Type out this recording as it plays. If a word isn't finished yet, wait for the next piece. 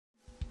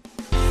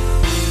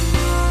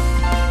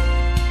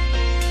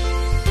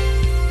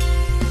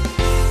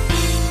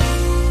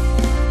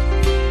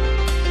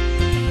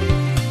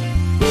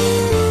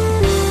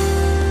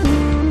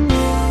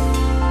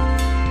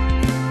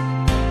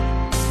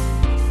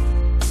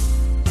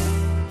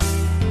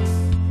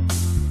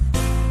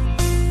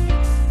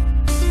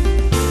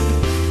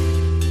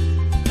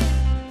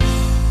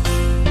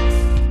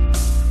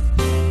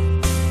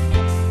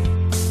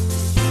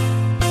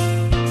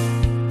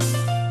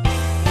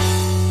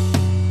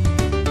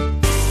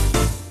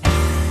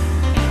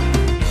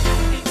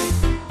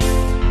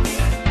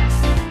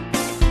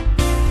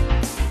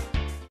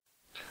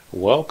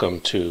Welcome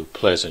to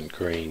Pleasant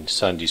Green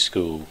Sunday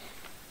School.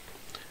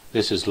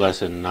 This is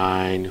lesson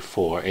 9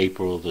 for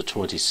April the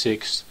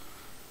 26th,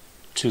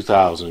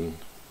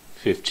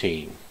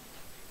 2015.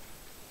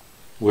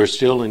 We're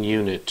still in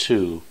Unit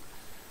 2,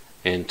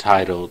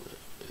 entitled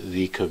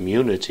The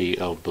Community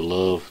of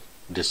Beloved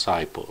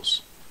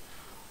Disciples.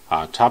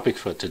 Our topic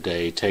for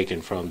today,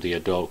 taken from the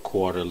Adult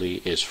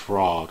Quarterly, is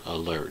Fraud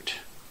Alert.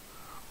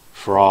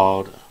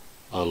 Fraud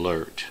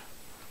Alert.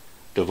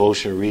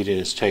 Devotion reading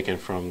is taken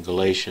from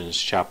Galatians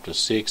chapter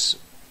 6,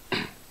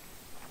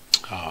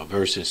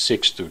 verses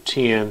 6 through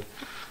 10.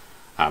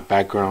 Our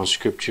background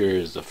scripture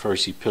is the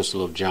first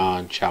epistle of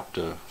John,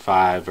 chapter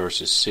 5,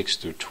 verses 6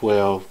 through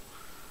 12,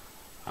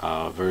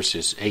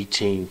 verses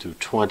 18 through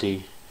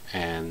 20,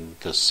 and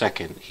the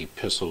second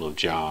epistle of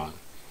John.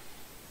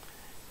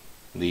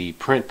 The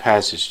print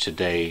passage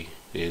today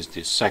is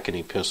the second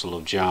epistle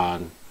of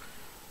John,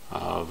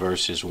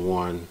 verses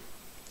 1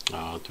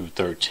 through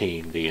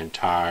 13, the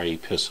entire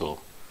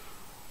epistle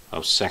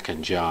of 2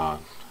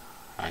 John.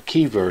 Our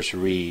key verse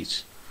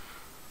reads,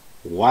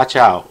 "Watch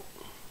out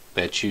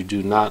that you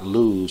do not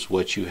lose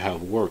what you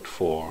have worked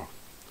for,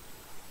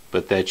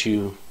 but that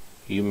you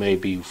may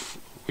be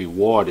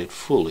rewarded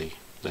fully."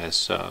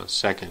 That's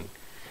second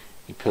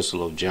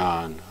epistle of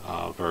John,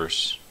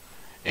 verse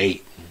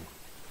 8,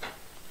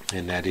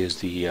 and that is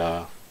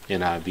the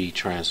NIV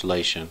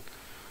translation.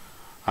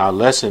 Our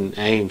lesson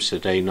aims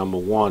today, number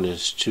one,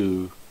 is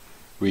to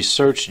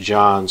research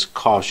John's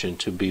caution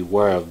to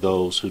beware of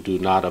those who do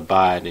not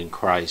abide in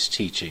Christ's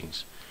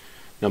teachings.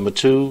 Number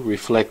two,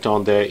 reflect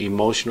on their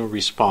emotional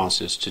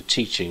responses to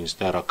teachings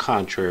that are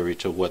contrary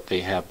to what they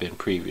have been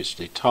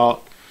previously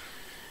taught.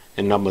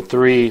 And number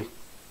three,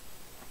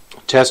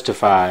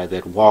 testify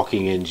that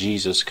walking in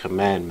Jesus'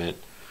 commandment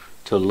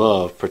to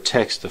love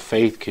protects the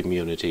faith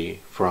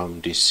community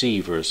from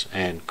deceivers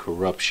and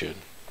corruption.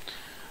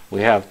 We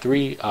have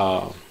three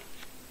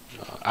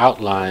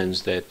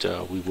outlines that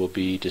we will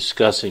be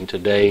discussing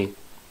today.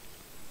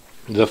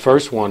 The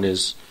first one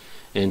is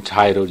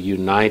entitled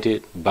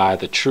United by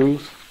the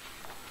Truth.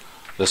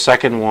 The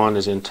second one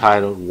is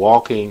entitled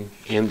Walking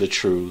in the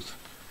Truth.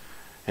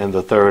 And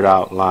the third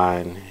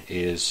outline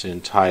is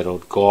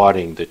entitled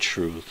Guarding the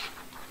Truth.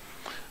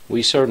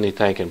 We certainly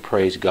thank and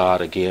praise God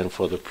again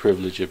for the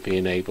privilege of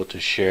being able to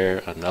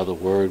share another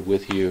word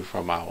with you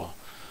from our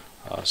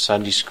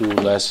Sunday school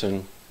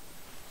lesson.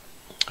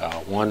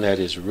 One that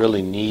is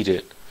really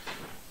needed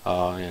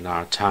in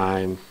our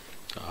time,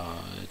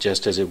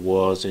 just as it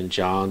was in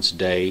John's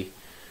day.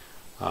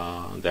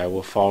 There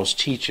were false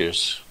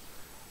teachers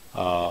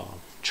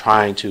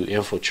trying to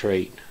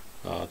infiltrate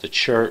the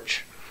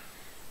church,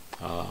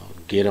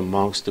 get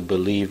amongst the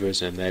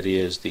believers, and that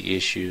is the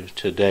issue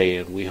today.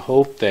 And we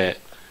hope that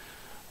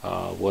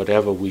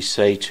whatever we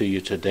say to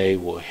you today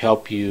will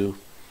help you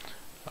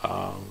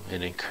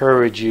and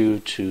encourage you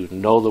to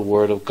know the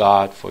Word of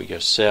God for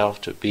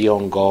yourself, to be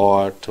on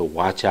guard, to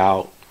watch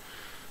out,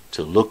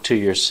 to look to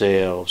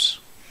yourselves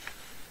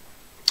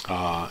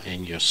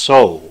and your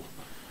soul.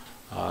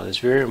 It's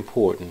very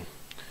important.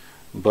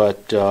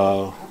 But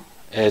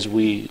as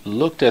we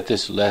looked at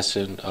this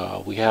lesson,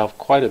 we have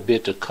quite a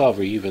bit to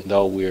cover, even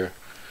though we're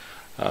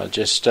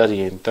just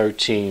studying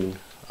 13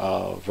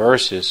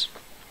 verses.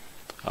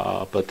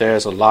 But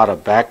there's a lot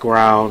of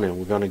background, and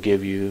we're going to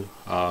give you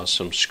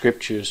some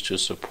scriptures to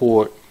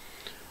support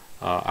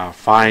our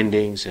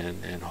findings,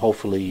 and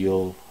hopefully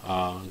you'll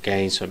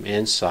gain some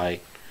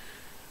insight.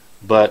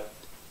 But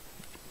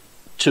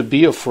to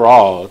be a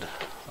fraud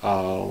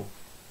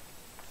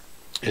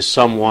is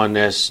someone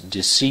that's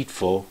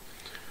deceitful,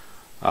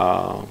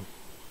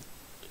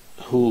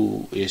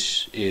 who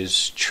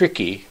is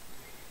tricky,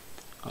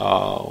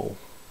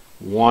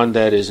 one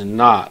that is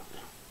not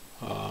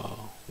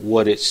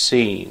what it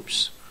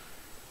seems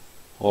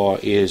or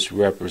is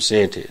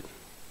represented,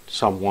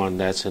 someone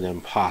that's an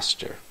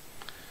imposter.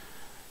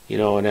 You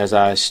know, and as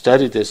I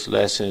studied this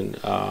lesson,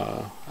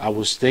 I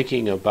was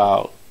thinking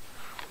about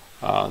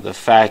the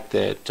fact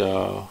that,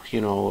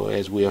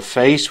 as we are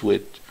faced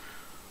with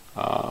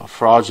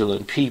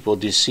fraudulent people,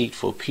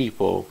 deceitful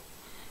people,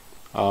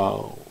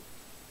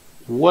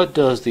 what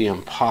does the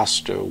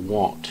imposter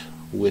want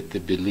with the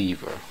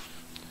believer?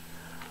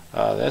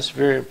 That's a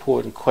very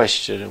important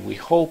question, and we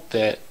hope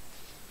that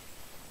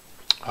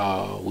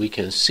we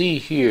can see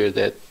here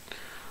that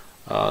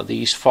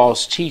these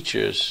false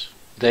teachers,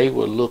 they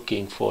were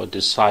looking for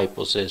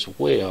disciples as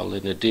well,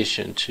 in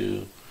addition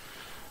to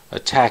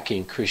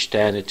attacking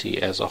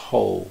Christianity as a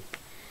whole.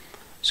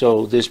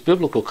 So this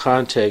biblical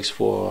context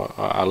for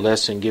our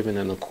lesson given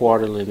in the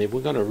quarterly,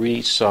 we're going to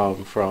read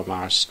some from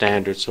our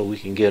standard so we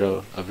can get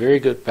a very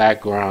good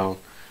background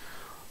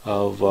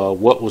of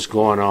what was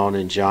going on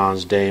in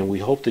John's day. And we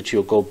hope that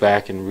you'll go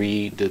back and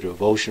read the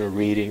devotional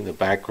reading, the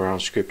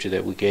background scripture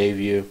that we gave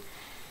you,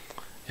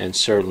 and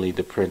certainly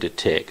the printed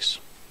text.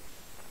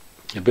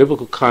 The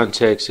biblical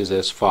context is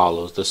as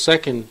follows. The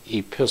second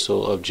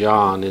epistle of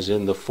John is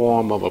in the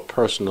form of a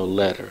personal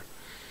letter.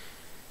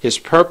 His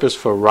purpose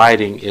for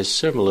writing is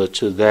similar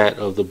to that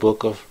of the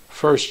book of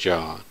 1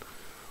 John.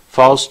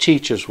 false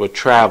teachers were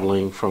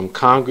traveling from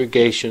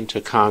congregation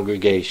to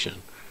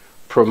congregation,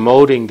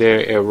 promoting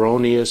their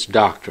erroneous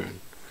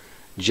doctrine.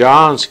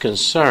 John's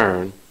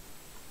concern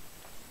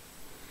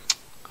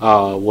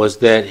was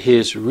that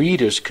his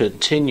readers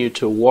continue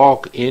to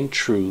walk in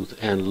truth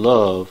and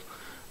love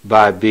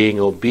by being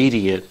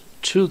obedient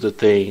to the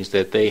things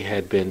that they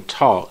had been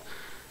taught,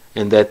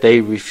 and that they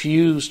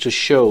refused to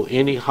show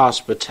any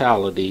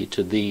hospitality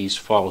to these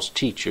false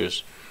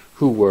teachers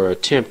who were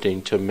attempting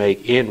to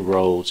make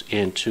inroads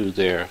into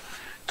their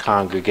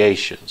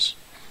congregations.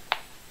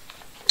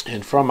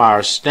 And from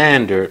our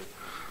standard,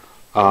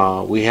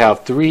 we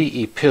have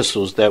 3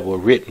 epistles that were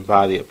written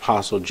by the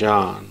Apostle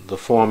John, the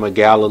former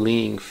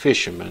Galilean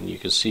fisherman. You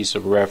can see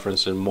some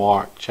reference in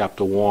Mark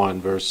chapter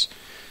 1, verse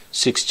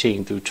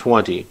 16 through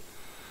 20.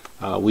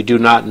 We do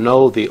not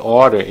know the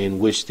order in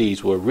which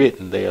these were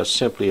written. They are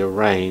simply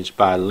arranged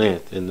by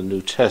length in the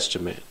New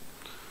Testament.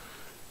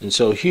 And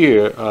so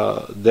here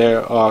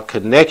there are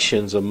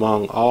connections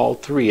among all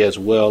 3 as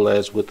well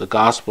as with the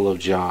Gospel of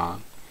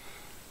John.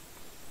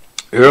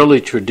 Early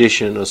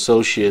tradition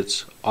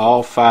associates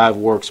all 5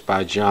 works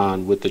by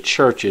John with the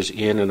churches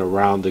in and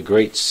around the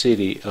great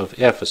city of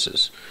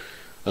Ephesus,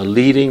 a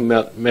leading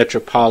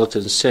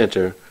metropolitan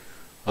center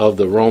of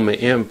the Roman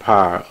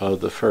Empire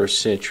of the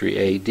 1st century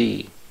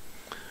A.D.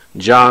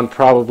 John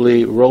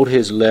probably wrote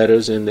his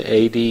letters in the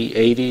AD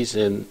 80s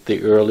and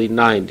the early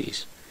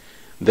 90s.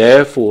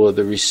 Therefore,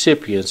 the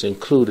recipients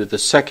included the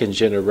second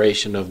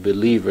generation of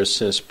believers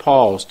since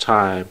Paul's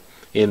time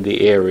in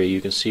the area.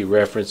 You can see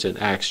reference in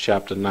Acts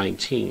chapter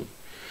 19.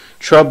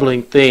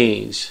 Troubling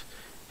things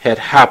had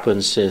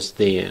happened since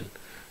then.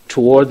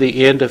 Toward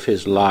the end of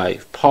his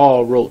life,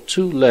 Paul wrote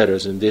 2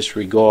 letters in this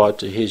regard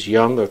to his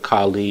younger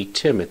colleague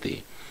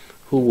Timothy,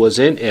 who was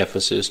in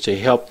Ephesus to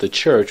help the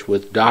church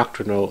with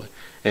doctrinal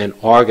and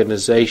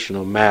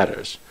organizational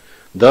matters.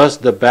 Thus,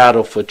 the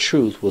battle for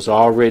truth was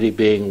already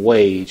being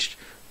waged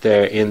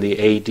there in the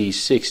AD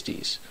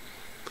 60s.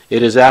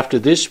 It is after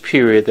this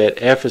period that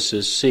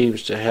Ephesus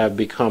seems to have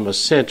become a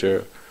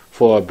center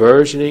for a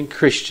burgeoning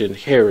Christian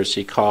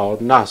heresy called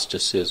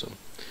Gnosticism.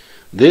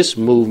 This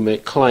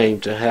movement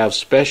claimed to have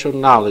special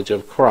knowledge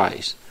of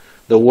Christ.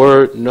 The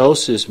word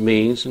gnosis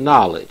means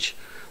knowledge.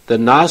 The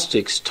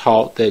Gnostics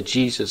taught that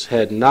Jesus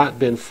had not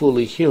been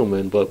fully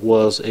human but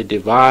was a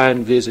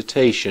divine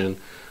visitation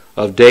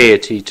of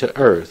deity to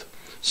earth,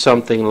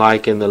 something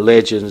like in the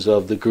legends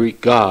of the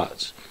Greek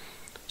gods.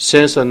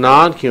 Since a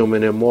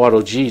non-human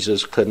immortal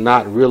Jesus could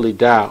not really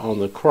die on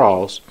the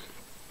cross,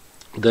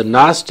 the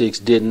Gnostics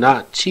did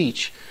not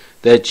teach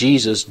that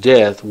Jesus'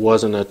 death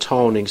was an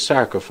atoning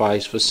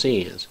sacrifice for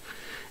sins.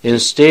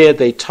 Instead,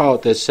 they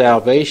taught that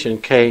salvation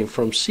came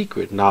from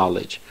secret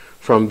knowledge,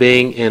 from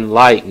being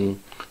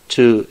enlightened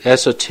to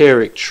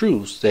esoteric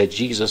truths that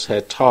Jesus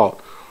had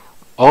taught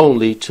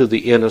only to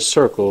the inner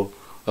circle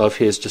of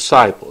his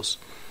disciples.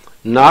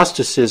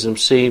 Gnosticism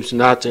seems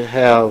not to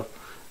have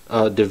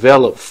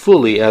developed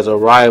fully as a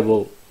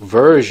rival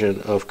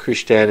version of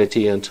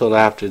Christianity until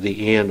after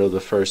the end of the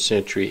 1st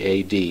century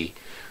A.D.,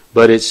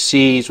 but its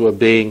seeds were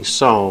being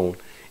sown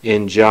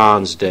in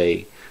John's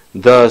day.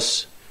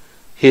 Thus,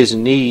 his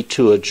need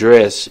to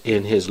address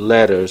in his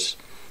letters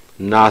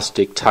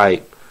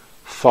Gnostic-type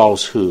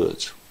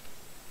falsehoods.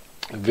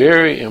 A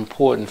very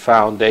important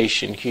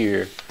foundation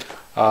here,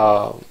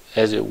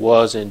 as it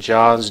was in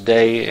John's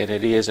day and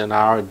it is in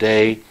our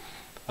day.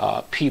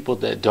 People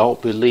that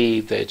don't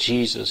believe that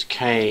Jesus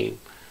came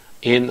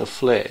in the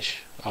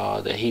flesh,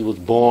 that he was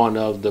born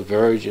of the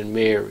Virgin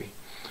Mary.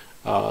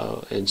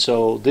 And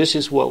so this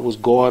is what was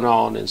going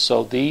on. And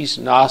so these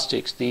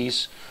Gnostics,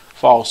 these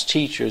false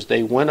teachers,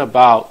 they went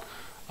about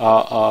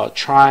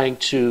trying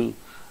to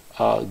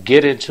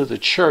get into the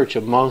church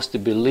amongst the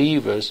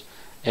believers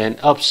and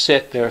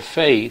upset their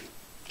faith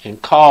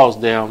and cause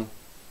them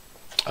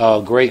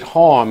great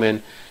harm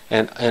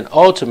and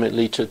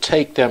ultimately to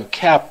take them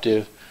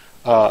captive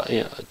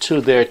to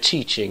their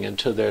teaching and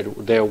to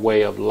their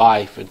way of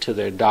life and to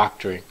their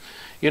doctrine.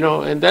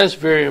 And that's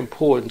very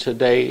important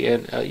today.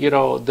 And,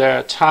 there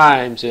are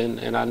times,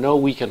 and I know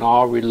we can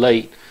all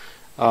relate,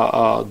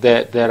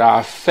 that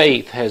our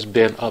faith has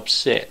been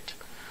upset.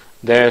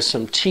 There are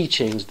some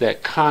teachings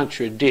that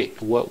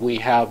contradict what we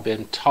have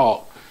been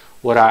taught,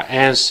 what our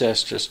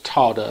ancestors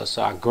taught us,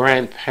 our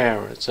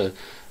grandparents,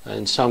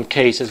 in some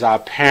cases our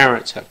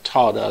parents have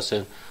taught us,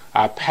 and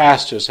our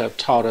pastors have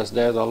taught us.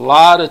 There's a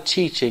lot of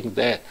teaching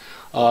that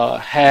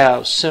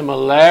have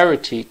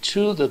similarity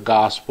to the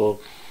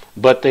gospel,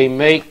 but they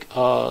make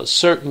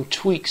certain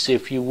tweaks,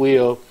 if you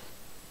will,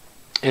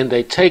 and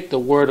they take the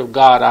word of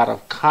God out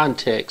of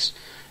context,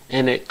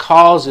 and it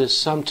causes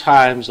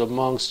sometimes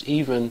amongst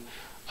even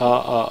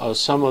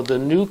some of the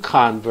new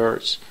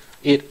converts,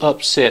 it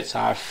upsets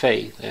our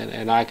faith.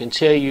 And I can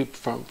tell you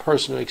from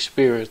personal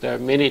experience, there are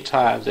many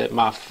times that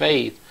my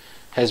faith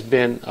has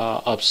been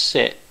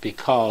upset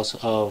because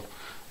of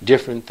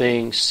different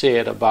things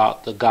said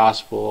about the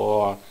gospel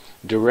or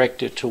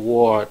directed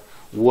toward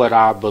what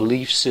our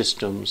belief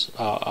systems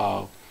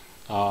are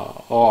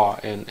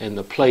and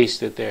the place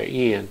that they're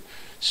in.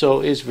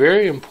 So it's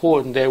very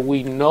important that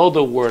we know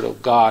the Word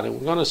of God, and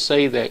we're going to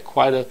say that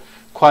quite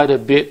a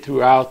bit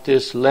throughout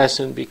this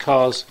lesson,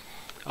 because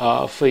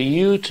for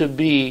you to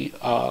be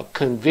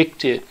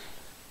convicted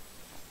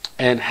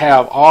and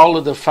have all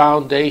of the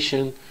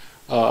foundational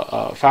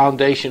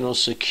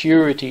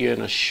security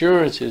and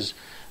assurances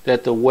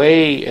that the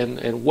way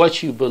and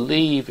what you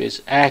believe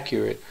is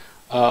accurate,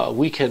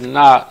 we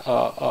cannot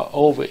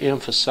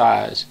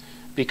overemphasize,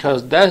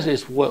 because that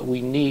is what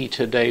we need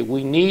today.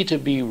 We need to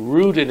be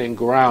rooted and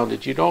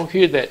grounded. You don't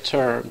hear that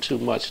term too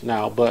much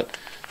now, but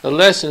the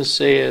lesson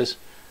says,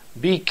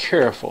 be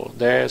careful.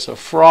 There's a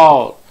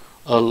fraud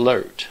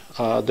alert.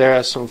 There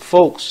are some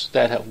folks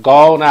that have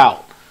gone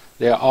out.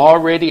 They're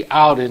already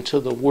out into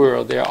the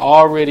world. They're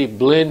already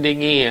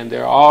blending in.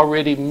 They're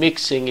already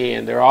mixing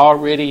in. They're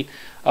already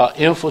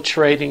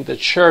infiltrating the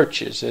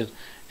churches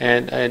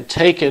and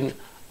taking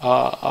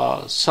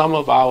some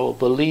of our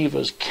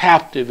believers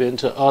captive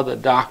into other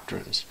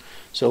doctrines.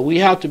 So we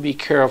have to be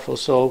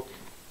careful.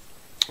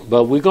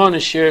 But we're going to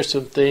share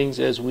some things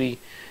as we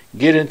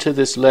get into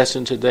this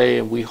lesson today,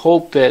 and we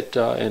hope that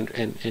and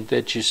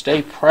that you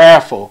stay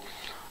prayerful,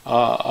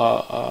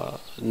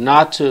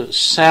 not to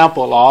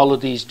sample all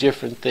of these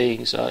different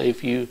things.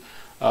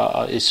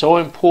 It's so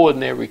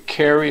important that we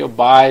carry a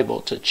Bible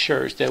to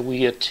church, that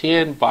we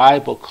attend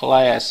Bible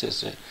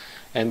classes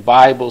and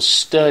Bible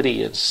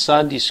study and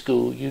Sunday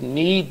school. You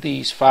need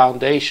these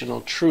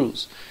foundational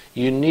truths.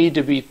 You need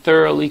to be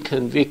thoroughly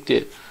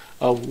convicted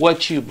of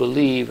what you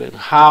believe and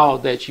how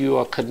that you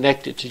are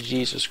connected to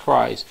Jesus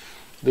Christ,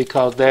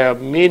 because there are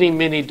many,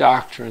 many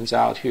doctrines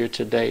out here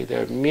today.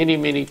 There are many,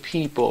 many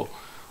people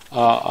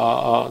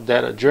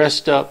that are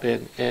dressed up,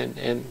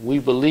 and we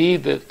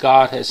believe that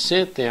God has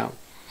sent them.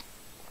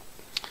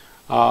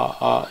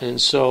 And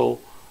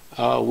so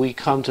we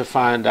come to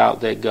find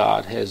out that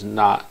God has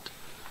not.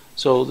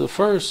 So the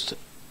first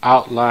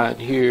outline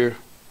here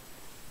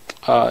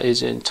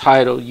is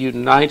entitled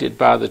United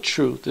by the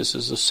Truth. This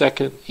is the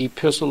second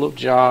epistle of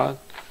John,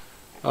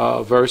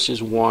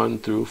 verses 1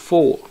 through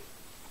 4.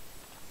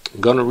 I'm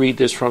going to read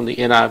this from the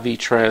NIV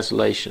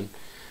translation.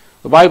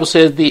 The Bible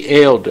says,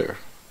 the elder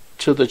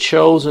to the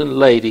chosen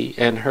lady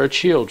and her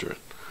children,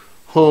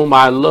 whom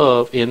I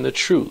love in the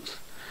truth,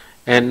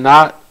 and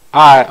not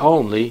I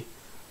only,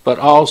 but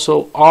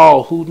also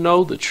all who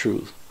know the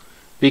truth,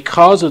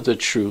 because of the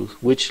truth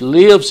which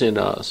lives in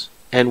us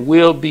and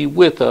will be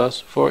with us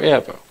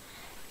forever.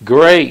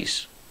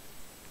 Grace,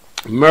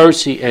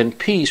 mercy, and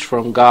peace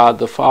from God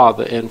the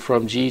Father and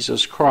from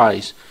Jesus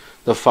Christ,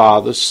 the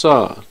Father's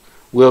Son,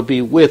 will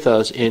be with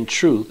us in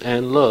truth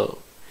and love.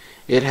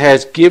 It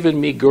has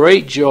given me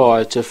great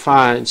joy to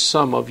find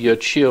some of your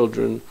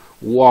children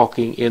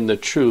walking in the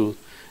truth,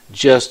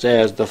 just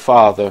as the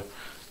Father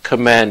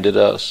commanded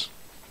us.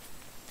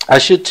 I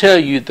should tell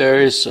you,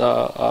 there is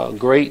a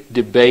great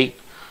debate,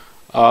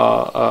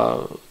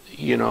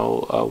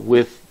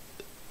 with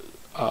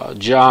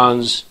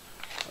John's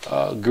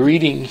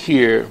greeting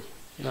here.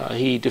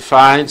 He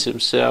defines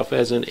himself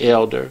as an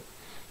elder,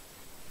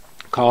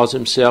 calls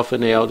himself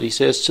an elder. He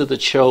says to the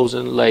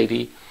chosen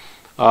lady.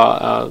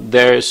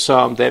 There is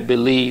some that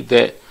believe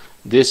that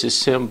this is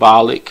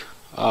symbolic,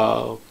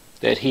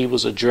 that he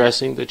was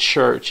addressing the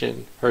church,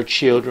 and her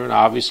children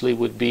obviously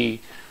would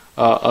be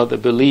other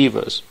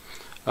believers.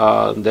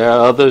 There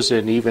are others,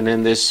 and even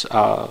in this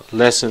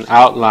lesson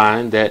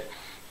outline, that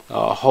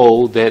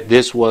hold that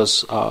this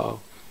was a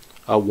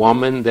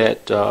woman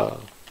that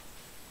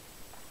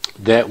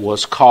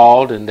was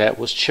called and that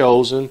was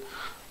chosen,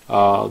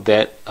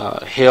 that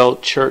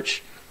held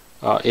church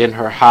in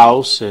her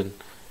house, and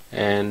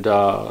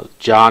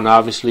John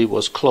obviously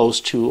was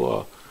close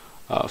to,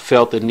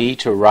 felt the need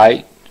to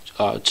write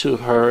to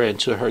her and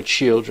to her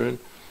children,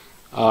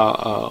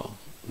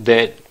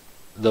 that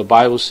the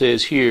Bible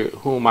says here,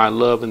 whom I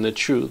love in the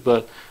truth.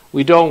 But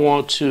we don't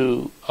want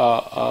to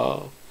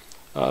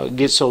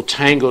get so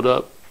tangled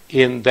up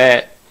in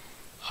that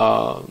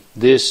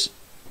this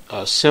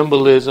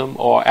symbolism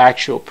or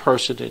actual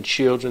person and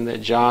children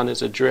that John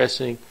is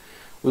addressing.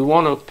 We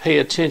want to pay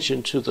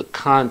attention to the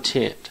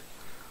content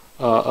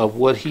of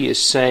what he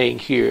is saying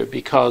here,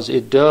 because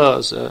it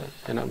does,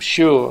 and I'm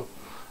sure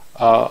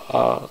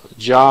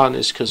John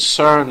is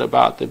concerned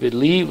about the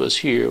believers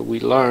here.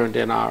 We learned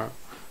in our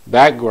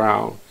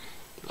background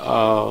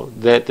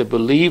that the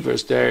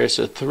believers, there is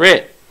a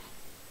threat.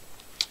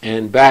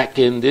 And back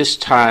in this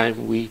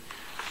time, we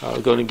are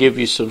going to give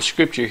you some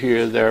scripture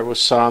here. There were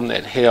some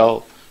that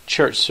held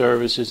church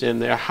services in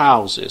their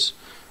houses,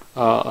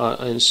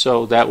 and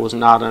so that was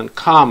not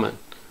uncommon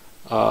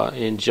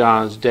in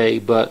John's day.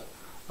 But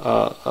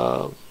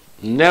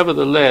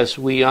nevertheless,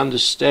 we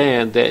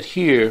understand that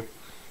here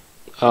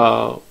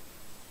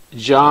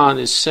John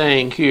is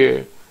saying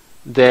here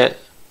that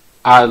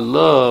I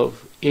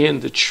love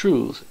in the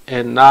truth,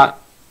 and not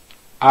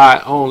I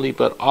only,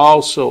 but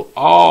also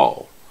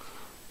all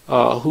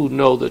who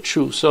know the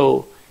truth.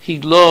 So he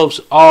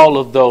loves all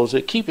of those.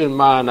 And keep in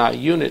mind, our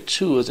unit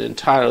 2 is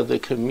entitled The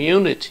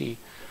Community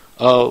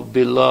of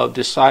beloved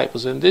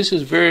disciples. And this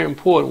is very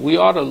important. We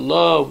ought to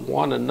love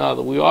one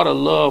another. We ought to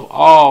love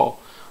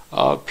all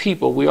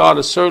people. We ought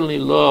to certainly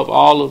love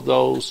all of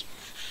those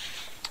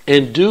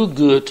and do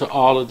good to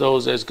all of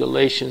those, as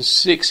Galatians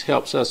 6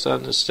 helps us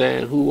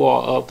understand, who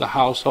are of the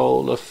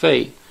household of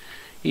faith.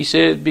 He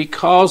said,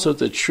 because of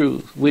the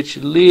truth which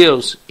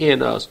lives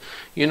in us.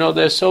 You know,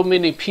 there's so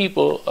many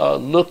people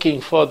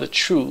looking for the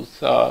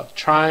truth,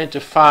 trying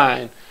to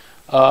find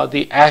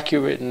the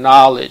accurate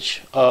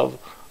knowledge of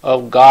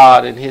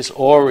God and his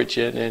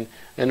origin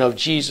and of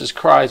Jesus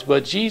Christ.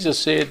 But Jesus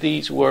said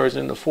these words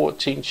in the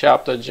 14th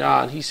chapter of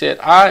John. He said,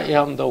 I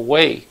am the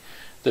way,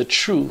 the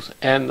truth,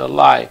 and the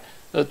life.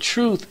 The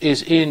truth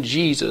is in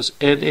Jesus.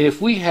 And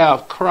if we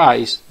have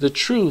Christ, the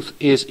truth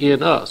is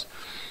in us.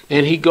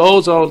 And he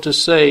goes on to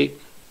say,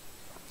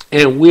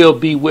 and will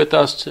be with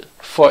us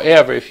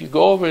forever. If you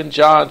go over in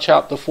John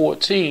chapter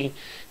 14,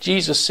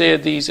 Jesus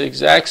said these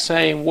exact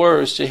same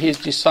words to his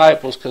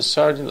disciples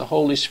concerning the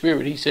Holy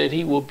Spirit. He said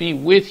he will be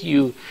with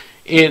you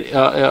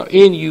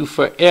in you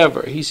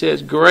forever. He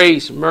says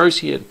grace,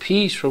 mercy, and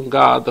peace from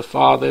God the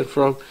Father and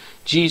from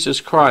Jesus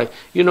Christ.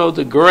 You know,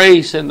 the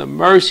grace and the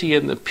mercy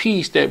and the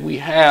peace that we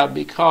have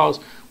because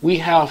we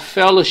have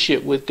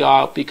fellowship with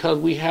God, because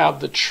we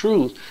have the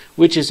truth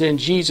which is in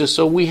Jesus.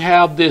 So we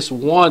have this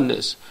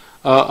oneness.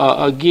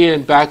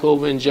 Again, back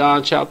over in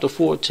John chapter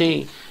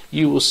 14,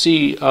 you will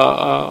see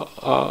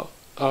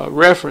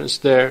reference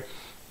there.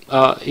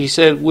 He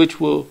said, which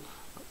will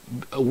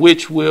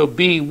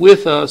be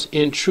with us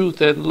in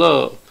truth and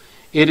love.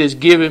 It has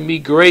given me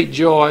great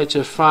joy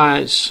to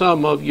find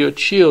some of your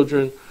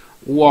children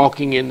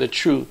walking in the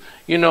truth.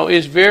 You know,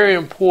 it's very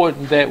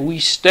important that we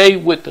stay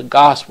with the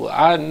gospel.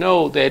 I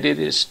know that it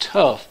is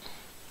tough,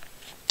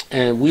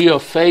 and we are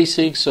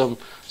facing some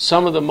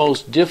of the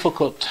most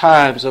difficult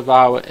times of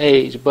our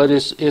age, but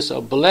it's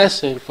a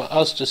blessing for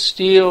us to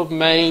still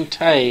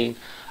maintain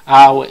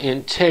our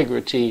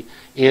integrity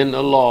in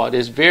the Lord.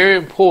 It's very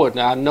important.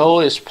 I know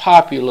it's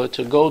popular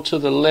to go to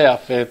the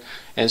left,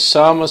 and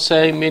some are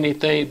saying many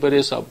things, but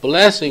it's a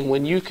blessing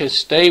when you can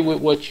stay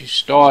with what you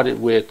started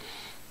with.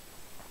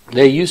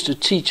 They used to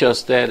teach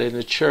us that in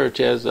the church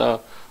as I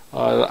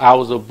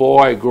was a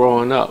boy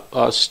growing up.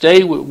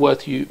 Stay with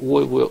what you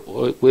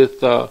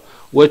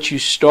what you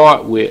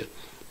start with.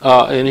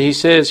 And he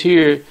says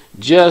here,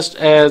 just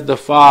as the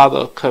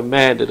Father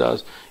commanded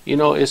us. You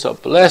know, it's a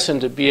blessing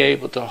to be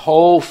able to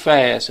hold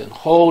fast and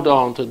hold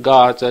on to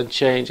God's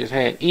unchanging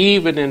hand,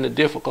 even in the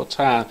difficult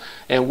time.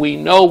 And we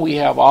know we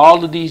have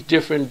all of these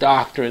different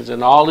doctrines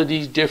and all of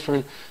these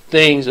different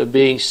things are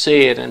being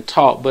said and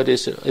taught, but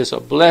it's a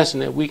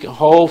blessing that we can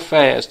hold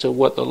fast to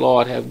what the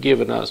Lord have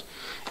given us.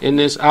 In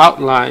this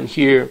outline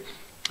here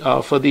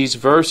for these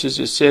verses,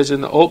 it says in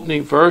the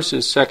opening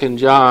verses, 2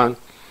 John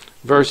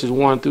verses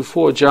 1 through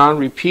 4, John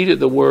repeated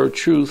the word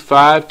truth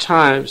 5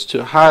 times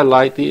to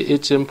highlight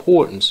its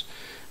importance.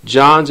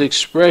 John's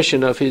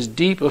expression of his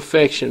deep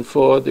affection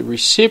for the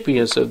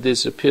recipients of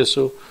this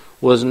epistle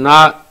was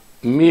not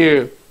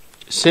mere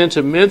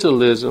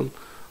sentimentalism,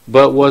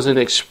 but was an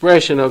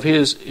expression of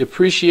his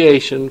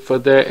appreciation for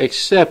their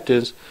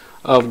acceptance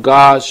of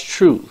God's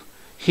truth.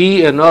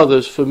 He and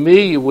others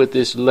familiar with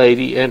this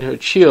lady and her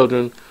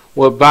children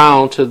were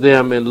bound to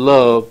them in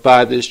love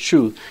by this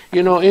truth.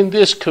 You know, in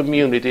this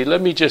community, let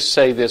me just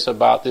say this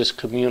about this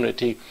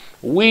community.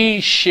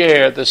 We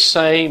share the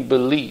same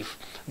belief.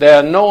 There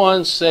are no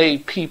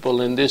unsaved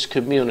people in this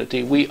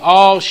community. We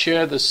all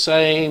share the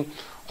same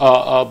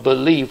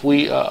belief.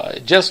 We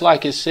just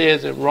like it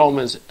says in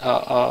Romans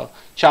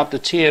chapter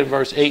 10,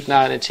 verse 8,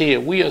 9, and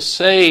 10. We are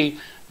saved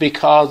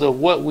because of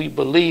what we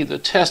believe, the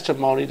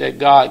testimony that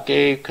God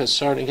gave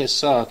concerning his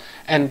Son.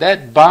 And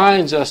that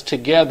binds us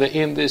together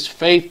in this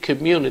faith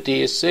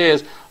community. It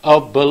says,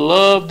 a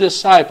beloved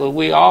disciple.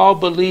 We all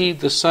believe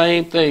the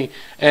same thing.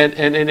 And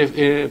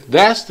if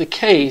that's the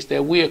case,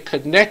 that we are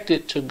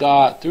connected to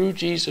God through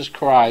Jesus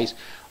Christ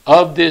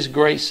of this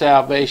great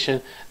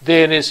salvation,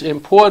 then it's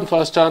important for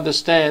us to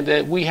understand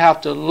that we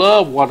have to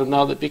love one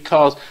another,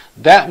 because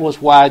that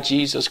was why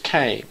Jesus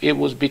came. It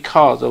was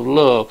because of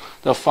love.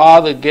 The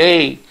Father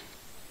gave,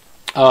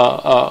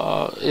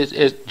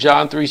 it's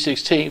John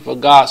 3:16, for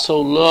God so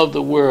loved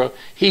the world,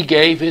 he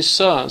gave his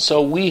Son.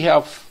 So we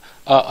have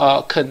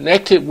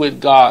connected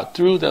with God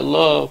through the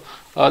love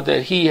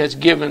that he has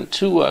given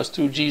to us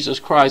through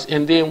Jesus Christ,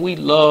 and then we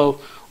love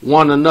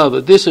one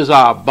another. This is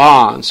our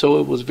bond. So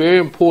it was very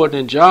important,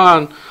 and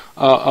John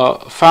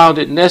found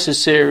it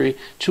necessary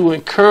to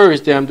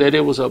encourage them that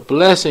it was a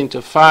blessing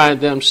to find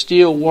them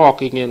still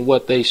walking in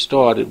what they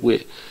started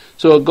with.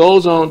 So it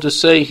goes on to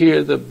say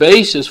here, the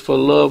basis for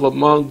love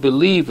among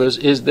believers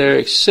is their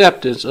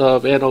acceptance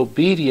of and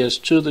obedience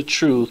to the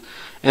truth,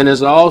 and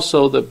is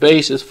also the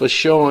basis for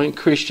showing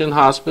Christian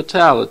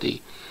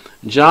hospitality.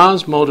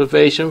 John's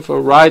motivation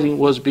for writing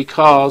was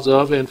because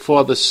of and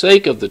for the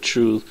sake of the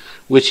truth,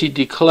 which he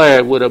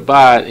declared would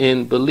abide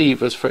in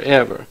believers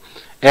forever.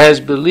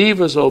 As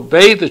believers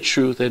obey the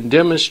truth and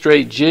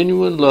demonstrate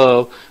genuine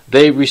love,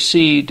 they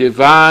receive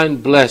divine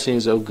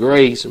blessings of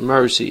grace,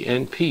 mercy,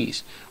 and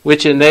peace,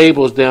 which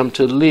enables them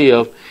to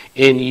live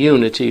in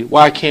unity.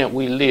 Why can't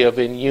we live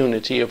in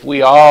unity? If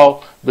we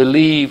all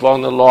believe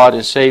on the Lord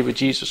and Savior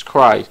Jesus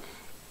Christ,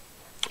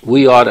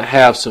 we ought to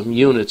have some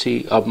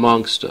unity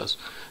amongst us.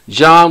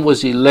 John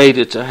was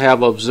elated to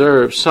have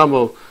observed some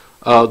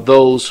of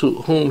those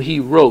whom he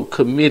wrote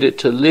committed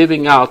to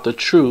living out the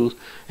truth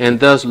and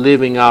thus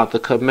living out the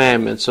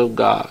commandments of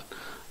God.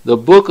 The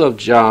book of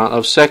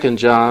 2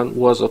 John,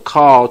 was a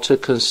call to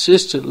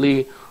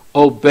consistently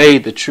obey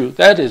the truth.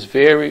 That is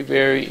very,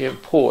 very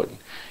important.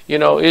 You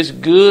know, it's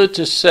good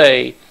to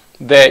say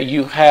that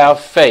you have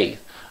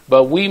faith,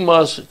 but we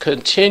must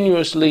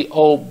continuously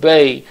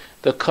obey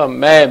the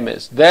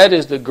commandments. That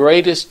is the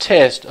greatest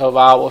test of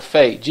our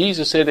faith.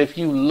 Jesus said, if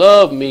you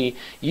love me,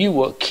 you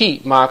will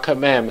keep my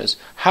commandments.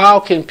 How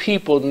can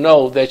people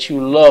know that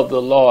you love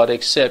the Lord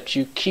except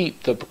you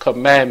keep the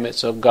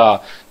commandments of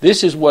God?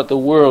 This is what the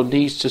world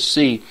needs to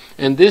see.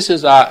 And this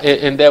is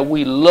and that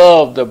we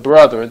love the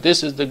brethren.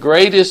 This is the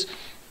greatest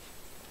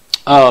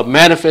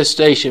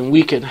manifestation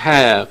we can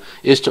have,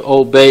 is to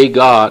obey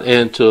God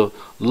and to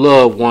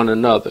love one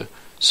another.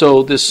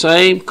 So the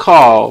same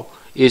call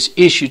is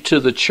issued to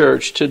the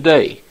church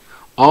today.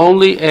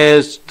 Only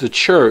as the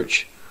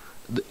church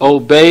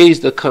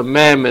obeys the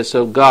commandments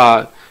of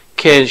God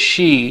can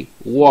she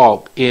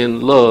walk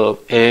in love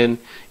and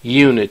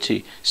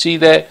unity. See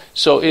that?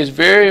 So it's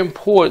very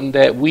important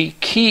that we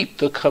keep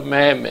the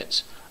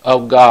commandments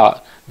of God,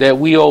 that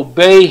we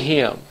obey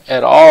Him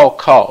at all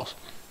costs,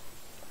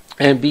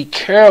 and be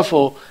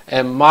careful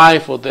and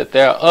mindful that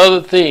there are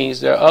other things,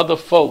 there are other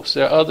folks,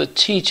 there are other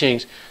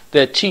teachings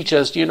that teach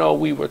us. You know,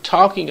 we were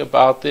talking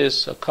about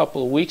this a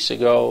couple of weeks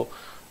ago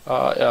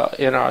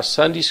in our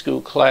Sunday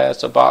school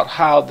class about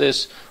how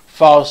this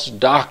false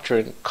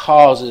doctrine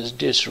causes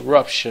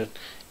disruption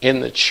in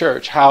the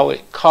church, how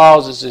it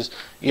causes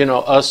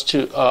us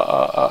to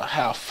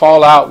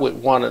fall out with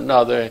one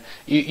another.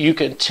 You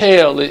can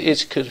tell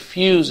it's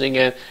confusing,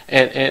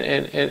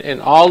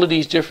 and all of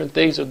these different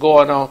things are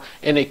going on,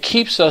 and it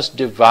keeps us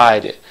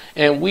divided.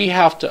 And we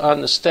have to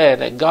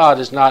understand that God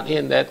is not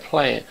in that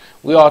plan.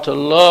 We ought to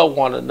love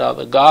one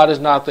another. God is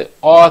not the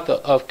author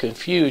of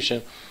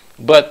confusion.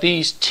 But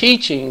these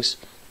teachings,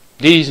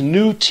 these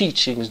new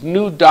teachings,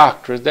 new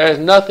doctrines, there is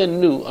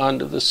nothing new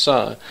under the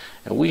sun.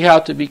 And we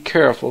have to be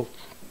careful.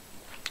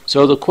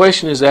 So the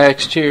question is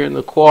asked here in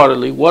the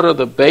quarterly, what are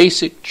the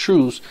basic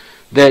truths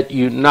that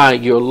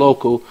unite your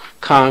local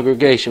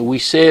congregation? We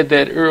said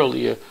that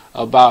earlier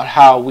about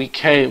how we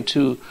came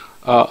to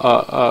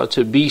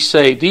be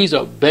saved. These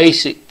are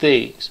basic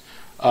things.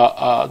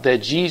 That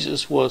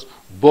Jesus was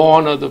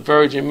born of the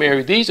Virgin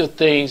Mary. These are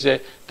things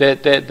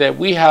that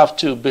we have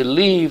to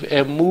believe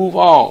and move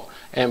on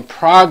and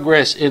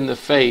progress in the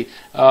faith.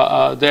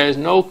 There is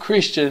no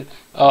Christian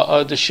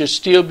that should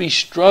still be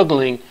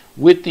struggling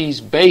with these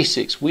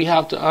basics. We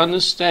have to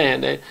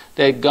understand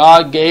that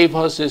God gave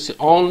us His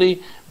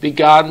only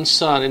begotten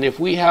Son, and if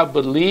we have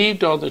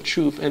believed on the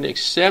truth and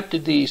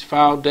accepted these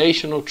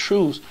foundational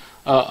truths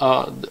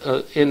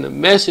in the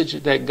message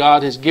that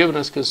God has given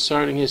us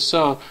concerning His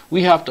Son,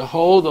 we have to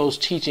hold those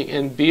teachings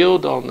and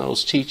build on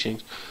those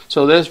teachings.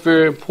 So that's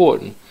very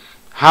important.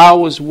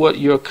 How is what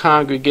your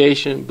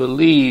congregation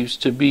believes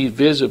to be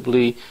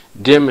visibly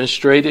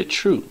demonstrated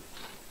true?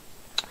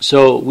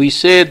 So we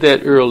said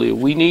that earlier.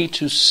 We need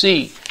to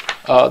see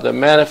the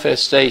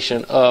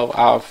manifestation of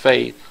our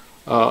faith,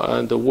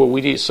 and the world.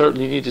 We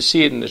certainly need to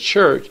see it in the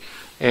church,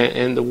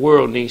 and the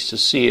world needs to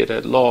see it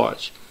at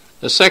large.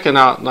 The second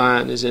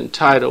outline is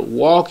entitled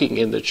Walking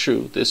in the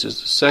Truth. This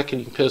is the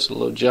second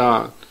epistle of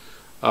John,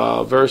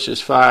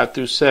 verses 5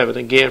 through 7,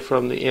 again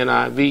from the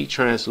NIV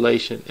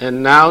translation.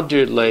 And now,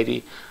 dear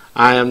lady,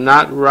 I am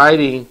not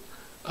writing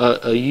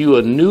you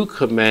a new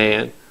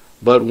command,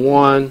 but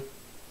one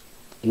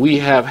we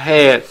have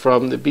had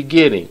from the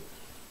beginning.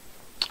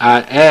 I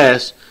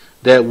ask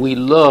that we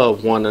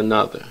love one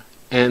another.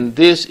 And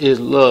this is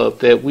love,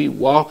 that we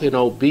walk in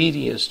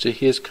obedience to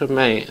His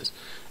commands.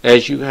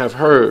 As you have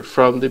heard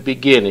from the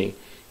beginning,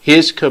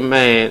 His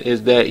command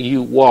is that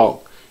you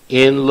walk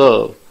in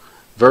love.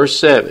 Verse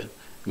 7,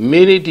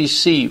 many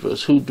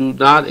deceivers who do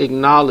not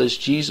acknowledge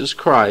Jesus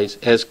Christ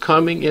as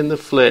coming in the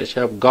flesh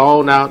have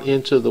gone out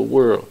into the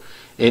world,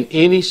 and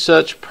any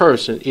such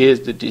person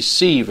is the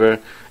deceiver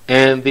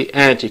and the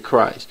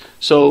Antichrist.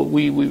 So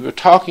we were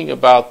talking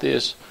about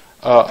this,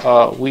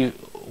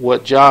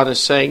 what John is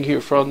saying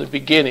here from the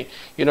beginning.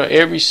 You know,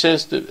 ever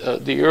since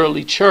the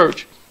early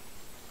church,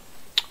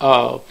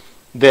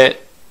 that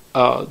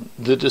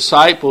the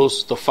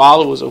disciples, the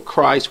followers of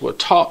Christ, were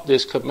taught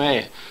this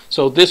command.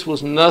 So this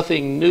was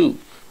nothing new.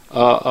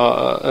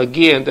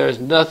 Again, there's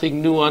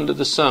nothing new under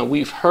the sun.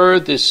 We've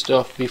heard this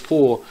stuff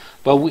before,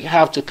 but we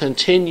have to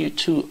continue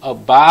to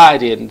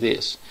abide in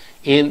this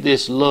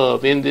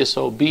love, in this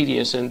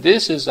obedience. And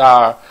this is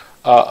our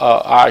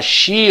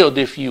shield,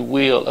 if you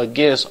will,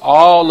 against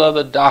all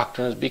other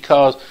doctrines,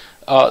 because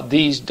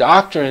these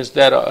doctrines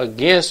that are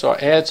against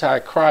or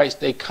anti-Christ,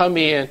 they come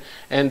in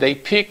and they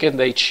pick and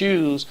they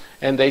choose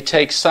and they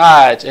take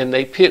sides and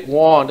they pit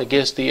one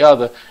against the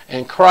other.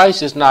 And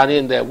Christ is not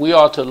in that. We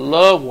ought to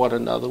love one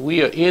another.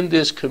 We are in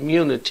this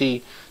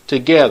community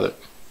together.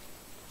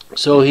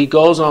 So he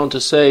goes on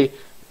to say,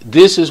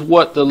 this is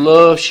what the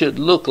love should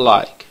look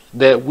like,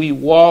 that we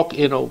walk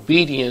in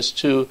obedience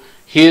to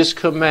his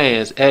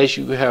commands, as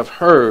you have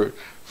heard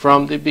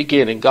from the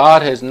beginning.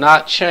 God has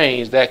not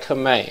changed that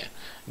command.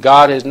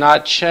 God has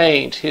not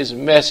changed his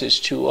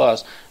message to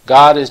us.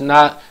 God has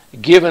not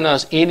given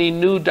us any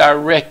new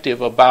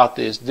directive about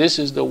this. This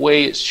is the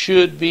way it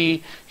should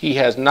be. He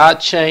has not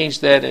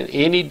changed that in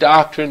any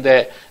doctrine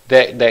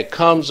that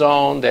comes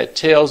on that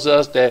tells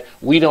us that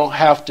we don't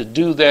have to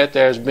do that.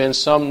 There's been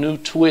some new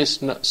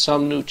twist,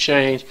 some new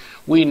change.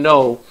 We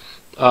know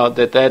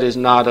that is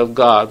not of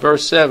God.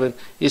 Verse 7,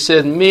 it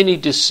says, many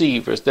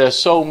deceivers. There's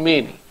so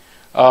many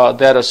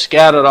that are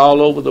scattered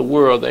all over the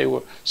world. They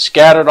were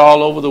scattered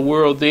all over the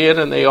world then,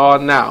 and they are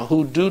now,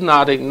 who do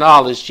not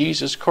acknowledge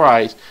Jesus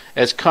Christ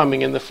as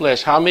coming in the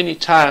flesh. How many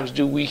times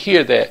do we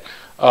hear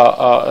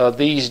that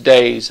these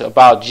days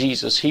about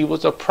Jesus? He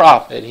was a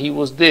prophet. He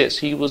was this.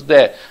 He was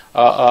that.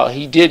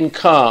 He didn't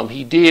come.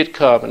 He did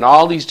come, and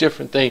all these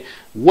different things.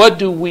 What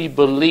do we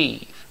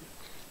believe?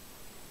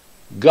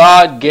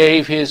 God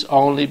gave his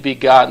only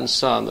begotten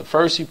Son. The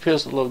first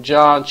epistle of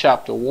John,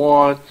 chapter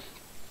 1,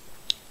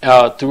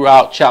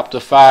 throughout chapter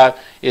 5,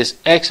 is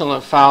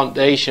excellent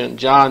foundation.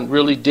 John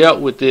really dealt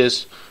with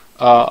this,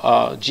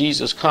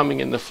 Jesus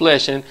coming in the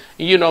flesh. And,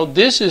 you know,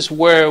 this is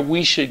where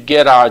we should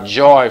get our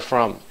joy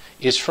from.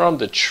 It's from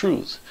the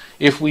truth.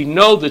 If we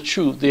know the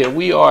truth, then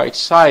we are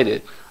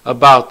excited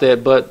about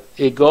that. But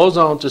it goes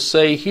on to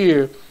say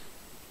here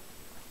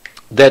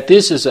that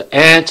this is an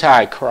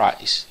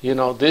antichrist. You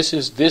know,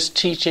 this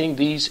teaching,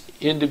 these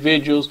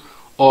individuals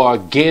are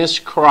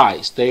against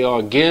Christ. They are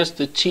against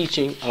the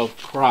teaching of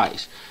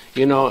Christ.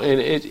 You know,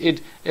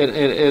 and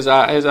as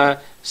I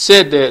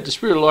said that, the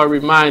Spirit of the Lord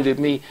reminded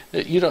me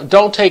that, you know,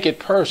 don't take it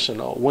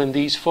personal when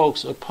these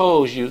folks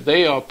oppose you.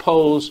 They are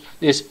opposed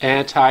this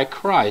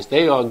antichrist.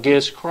 They are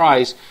against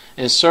Christ,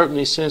 and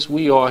certainly since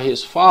we are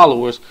his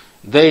followers,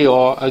 they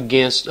are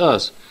against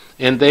us.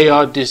 And they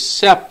are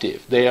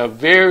deceptive. They are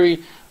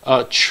very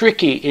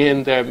tricky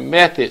in their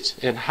methods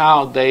and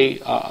how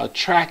they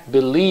attract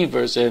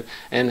believers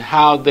and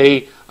how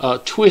they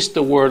twist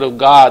the word of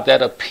God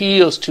that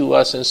appeals to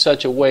us in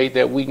such a way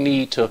that we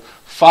need to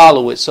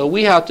follow it. So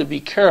we have to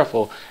be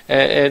careful.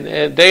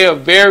 And they are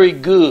very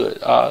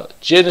good.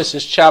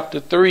 Genesis chapter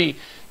 3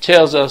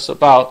 tells us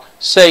about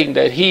Satan,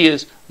 that he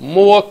is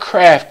more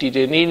crafty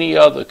than any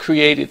other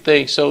created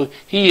thing. So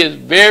he is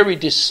very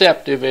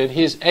deceptive, and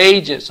his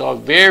agents are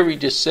very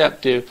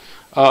deceptive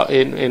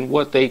in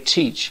what they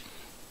teach.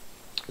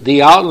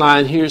 The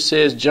outline here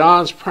says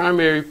John's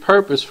primary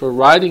purpose for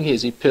writing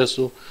his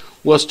epistle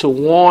was to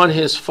warn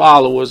his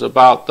followers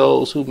about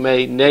those who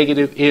made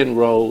negative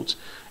inroads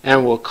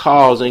and were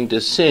causing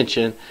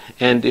dissension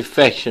and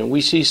defection.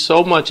 We see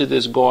so much of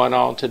this going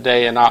on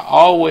today, and I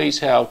always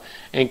have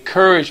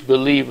encouraged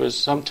believers.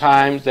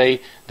 Sometimes they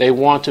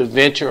want to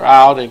venture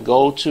out and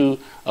go to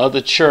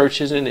other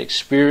churches and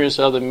experience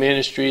other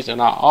ministries,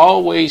 and I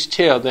always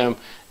tell them,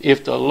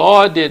 if the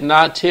Lord did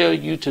not tell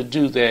you to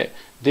do that,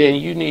 then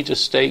you need to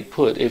stay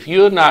put. If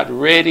you're not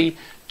ready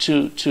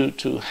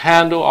to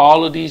handle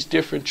all of these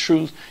different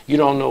truths, you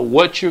don't know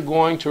what you're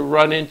going to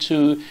run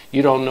into,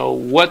 you don't know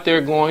what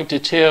they're going to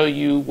tell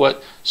you,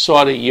 what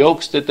sort of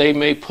yokes that they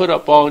may put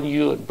up on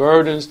you and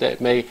burdens that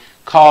may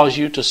cause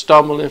you to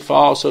stumble and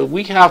fall. So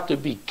we have to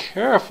be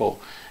careful.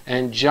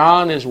 And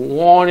John is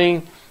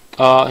warning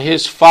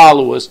his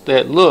followers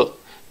that, look,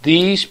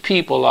 these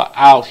people are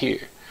out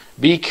here.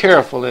 Be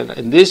careful.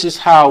 And this is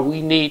how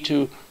we need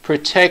to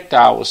protect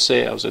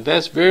ourselves. And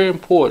that's very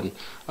important.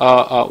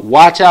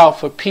 Watch out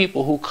for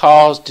people who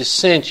cause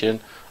dissension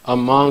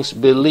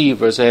amongst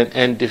believers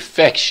and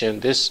defection.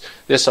 This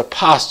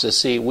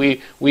apostasy.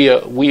 We've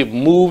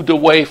moved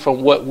away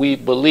from what we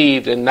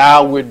believed, and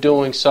now we're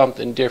doing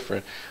something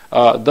different.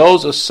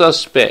 Those are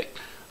suspect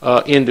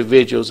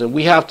individuals, and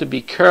we have to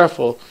be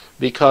careful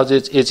because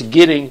it's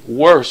getting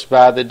worse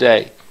by the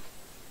day.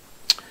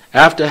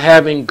 After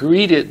having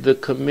greeted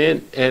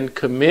and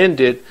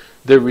commended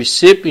the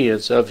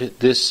recipients of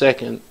this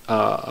second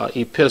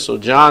epistle,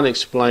 John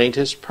explained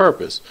his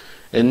purpose.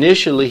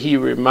 Initially, he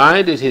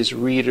reminded his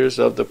readers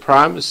of the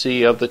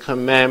primacy of the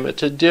commandment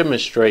to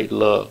demonstrate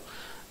love,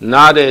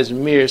 not as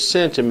mere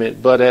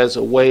sentiment, but as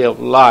a way of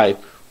life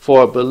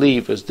for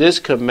believers. This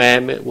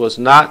commandment was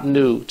not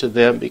new to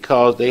them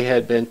because they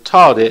had been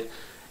taught it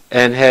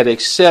and had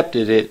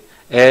accepted it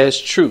as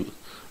truth.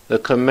 The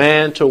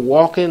command to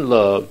walk in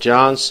love,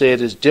 John said,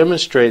 is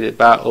demonstrated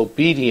by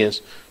obedience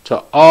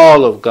to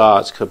all of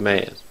God's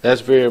commands.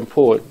 That's very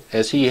important.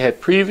 As he had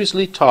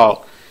previously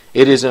taught,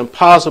 it is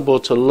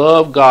impossible to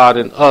love God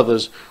and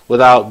others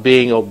without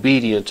being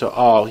obedient to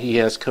all he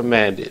has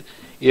commanded.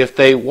 If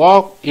they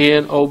walk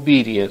in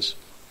obedience,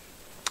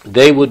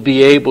 they would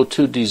be able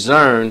to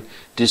discern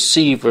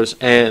deceivers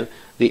and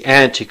the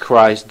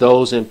Antichrist,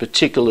 those in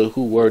particular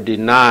who were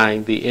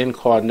denying the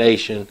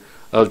incarnation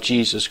of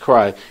Jesus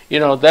Christ.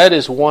 That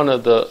is one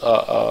of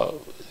the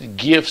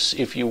gifts,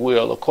 if you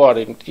will,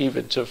 according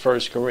even to 1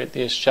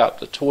 Corinthians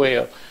chapter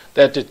 12,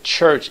 that the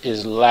church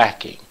is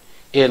lacking.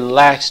 It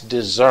lacks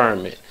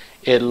discernment.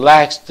 It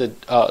lacks the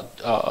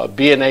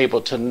being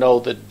able to know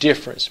the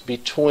difference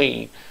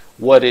between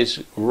what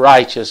is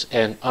righteous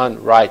and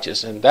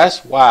unrighteous. And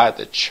that's why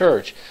the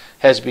church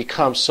has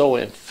become so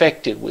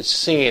infected with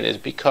sin, is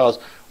because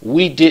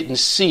we didn't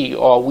see,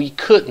 or we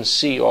couldn't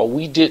see, or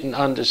we didn't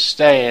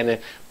understand.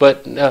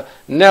 But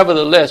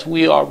nevertheless,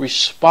 we are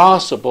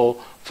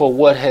responsible for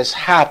what has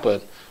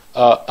happened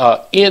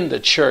in the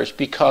church,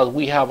 because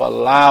we have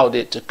allowed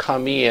it to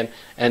come in,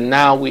 and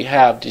now we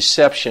have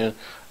deception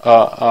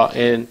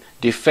and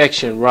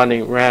defection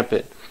running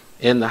rampant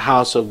in the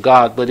house of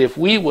God. But if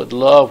we would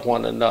love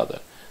one another,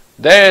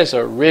 there's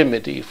a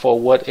remedy for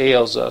what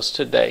ails us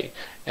today.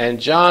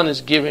 And John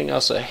is giving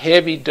us a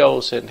heavy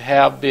dose, and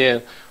have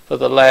been for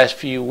the last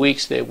few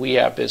weeks that we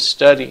have been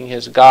studying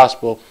his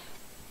gospel,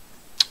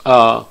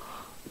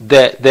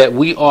 that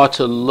we ought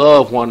to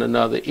love one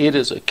another. It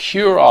is a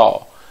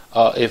cure-all.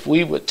 If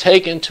we would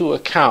take into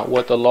account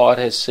what the Lord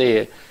has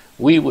said,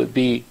 we would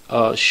be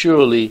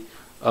surely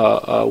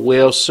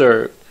well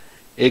served.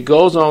 It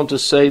goes on to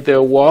say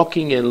their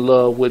walking in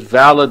love would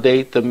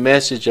validate the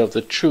message of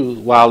the truth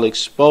while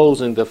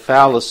exposing the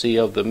fallacy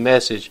of the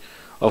message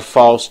of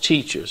false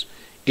teachers.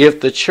 If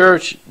the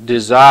church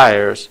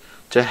desires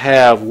to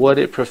have what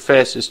it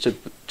professes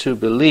to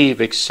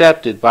believe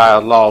accepted by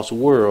a lost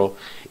world,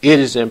 it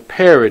is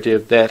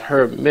imperative that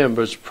her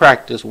members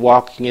practice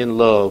walking in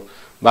love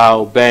by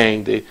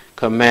obeying the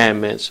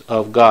commandments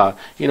of God.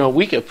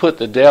 We can put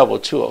the devil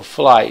to a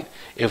flight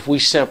if we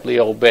simply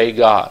obey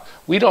God.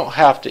 We don't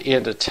have to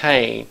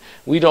entertain.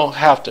 We don't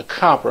have to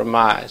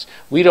compromise.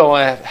 We don't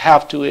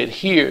have to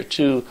adhere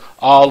to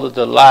all of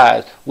the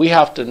lies. We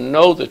have to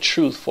know the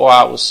truth for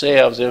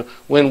ourselves. And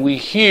when we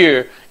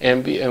hear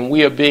and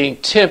we are being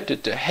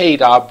tempted to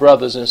hate our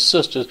brothers and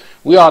sisters,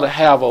 we ought to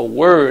have a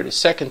word.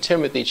 2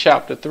 Timothy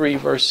chapter 3,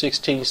 verse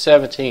 16,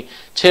 17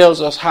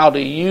 tells us how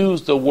to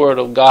use the word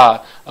of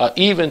God,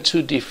 even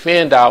to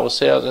defend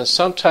ourselves. And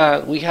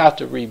sometimes we have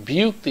to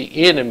rebuke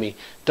the enemy.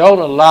 Don't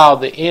allow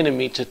the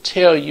enemy to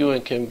tell you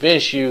and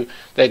convince you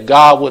that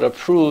God would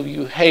approve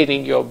you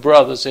hating your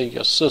brothers and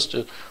your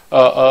sisters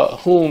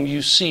whom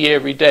you see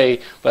every day.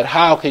 But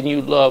how can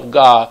you love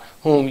God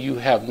whom you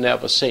have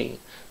never seen?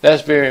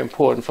 That's very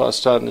important for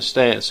us to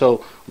understand.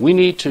 So we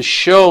need to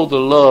show the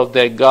love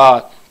that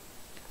God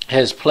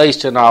has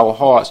placed in our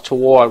hearts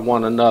toward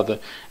one another,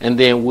 and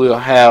then we'll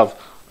have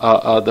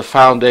the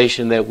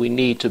foundation that we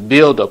need to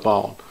build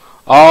upon.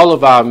 All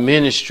of our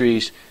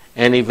ministries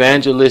and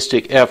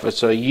evangelistic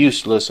efforts are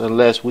useless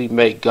unless we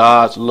make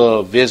God's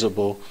love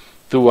visible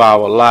through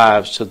our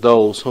lives to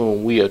those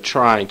whom we are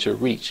trying to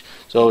reach.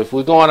 So if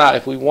we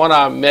want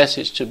our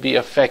message to be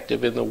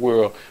effective in the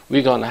world,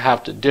 we're going to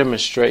have to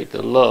demonstrate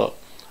the love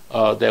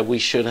that we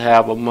should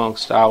have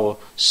amongst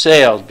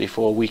ourselves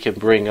before we can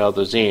bring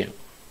others in.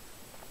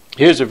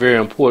 Here's a very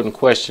important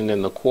question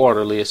in the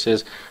quarterly. It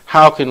says,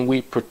 how can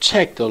we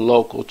protect the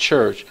local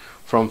church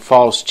from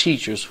false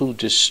teachers who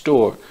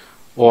distort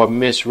or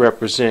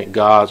misrepresent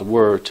God's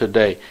word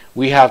today?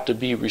 We have to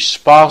be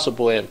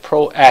responsible and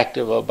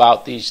proactive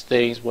about these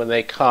things when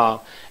they come,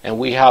 and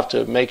we have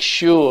to make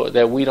sure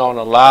that we don't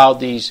allow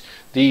these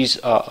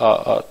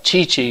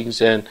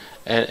teachings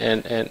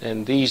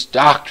and these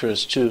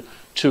doctrines to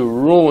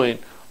ruin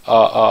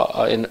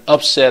and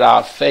upset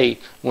our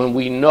faith when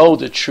we know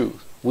the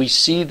truth. We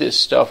see this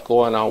stuff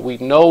going on. We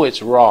know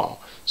it's wrong.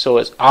 So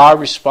it's our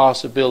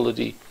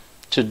responsibility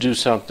to do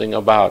something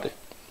about it.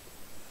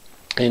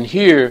 And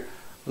here,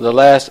 the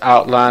last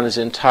outline is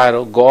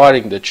entitled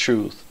Guarding the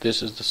Truth.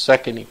 This is the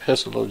second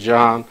epistle of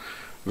John,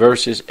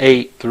 verses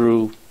 8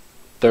 through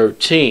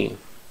 13.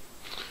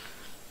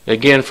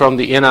 Again from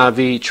the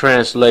NIV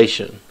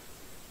translation.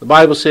 The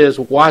Bible says,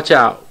 watch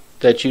out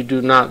that you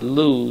do not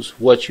lose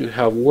what you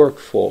have worked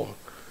for,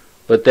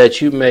 but that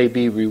you may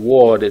be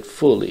rewarded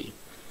fully.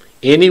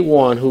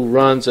 Anyone who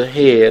runs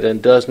ahead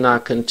and does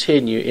not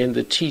continue in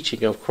the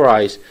teaching of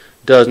Christ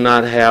does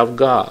not have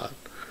God.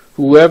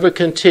 Whoever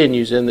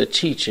continues in the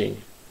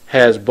teaching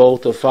has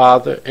both the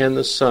Father and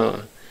the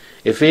Son.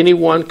 If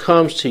anyone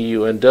comes to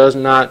you and does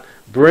not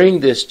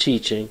bring this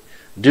teaching,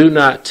 do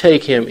not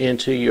take him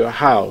into your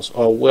house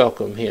or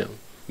welcome him.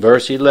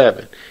 Verse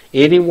 11.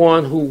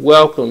 Anyone who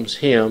welcomes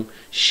him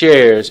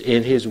shares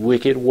in his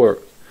wicked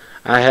work.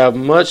 I have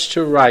much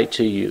to write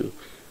to you,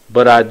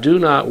 but I do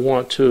not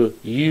want to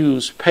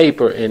use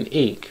paper and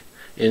ink.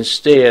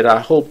 Instead,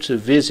 I hope to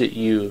visit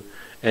you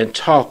and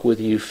talk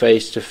with you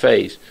face to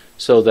face,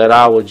 so that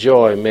our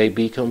joy may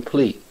be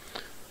complete.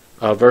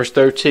 Verse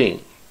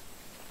 13.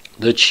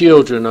 The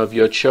children of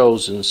your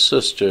chosen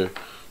sister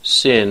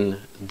send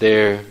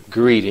their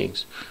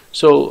greetings.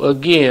 So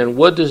again,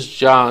 what does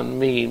John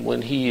mean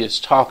when he is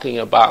talking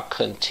about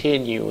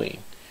continuing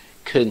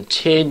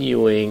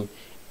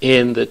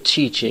in the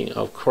teaching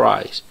of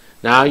Christ?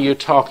 Now you're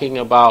talking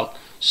about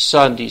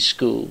Sunday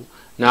school.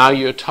 Now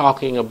you're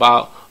talking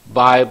about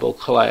Bible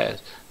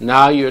class.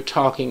 Now you're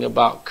talking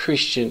about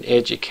Christian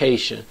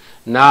education.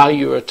 Now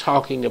you are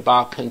talking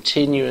about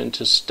continuing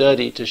to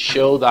study to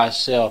show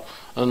thyself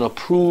an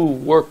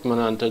approved workman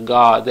unto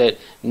God that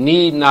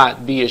need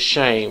not be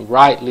ashamed,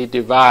 rightly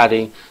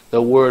dividing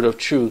the word of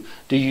truth.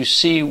 Do you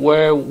see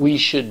where we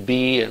should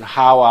be and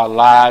how our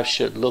lives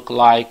should look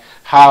like,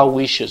 how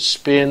we should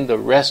spend the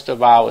rest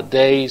of our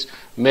days,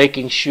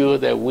 making sure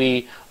that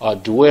we are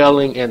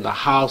dwelling in the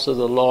house of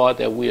the Lord,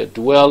 that we are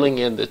dwelling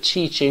in the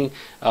teaching,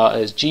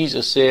 as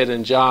Jesus said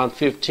in John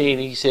 15,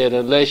 he said,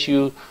 unless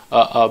you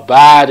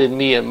abide in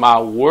me and my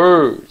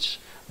words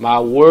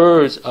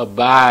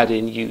abide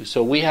in you.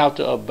 So we have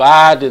to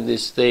abide in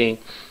this thing.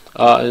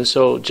 And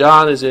so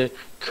John is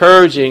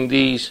encouraging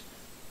these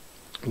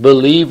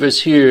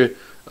believers here,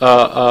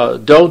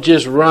 don't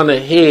just run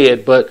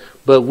ahead, but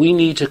we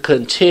need to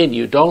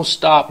continue. Don't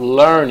stop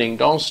learning.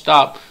 Don't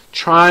stop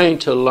trying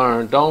to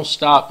learn. Don't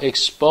stop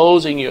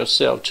exposing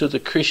yourself to the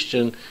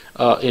Christian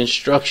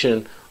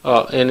instruction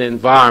and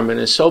environment.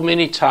 And so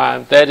many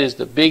times that is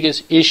the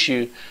biggest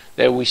issue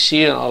that we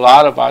see in a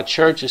lot of our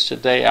churches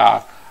today.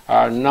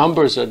 Our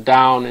numbers are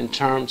down in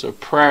terms of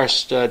prayer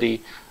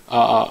study,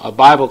 a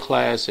Bible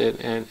class,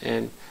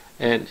 and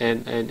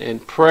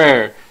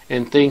prayer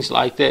and things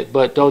like that.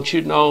 But don't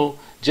you know,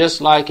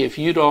 just like if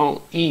you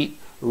don't eat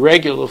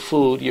regular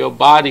food, your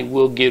body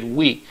will get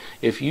weak.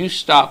 If you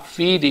stop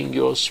feeding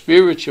your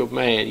spiritual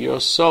man, your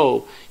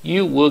soul,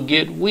 you will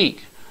get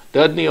weak.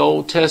 Doesn't the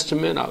Old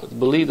Testament, I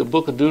believe the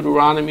book of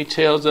Deuteronomy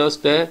tells us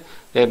that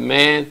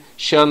man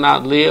shall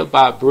not live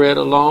by bread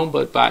alone,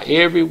 but by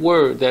every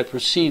word that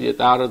proceedeth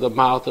out of the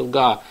mouth of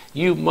God.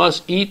 You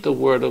must eat the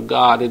word of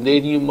God, and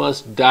then you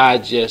must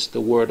digest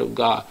the word of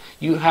God.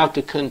 You have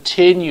to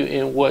continue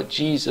in what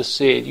Jesus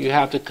said. You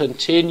have to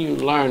continue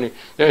learning.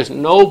 There's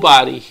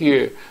nobody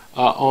here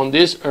on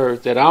this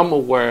earth that I'm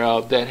aware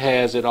of that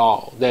has it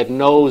all, that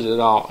knows it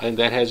all, and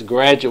that has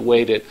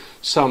graduated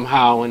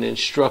somehow in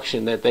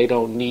instruction that they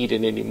don't need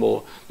it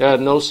anymore. There are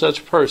no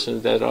such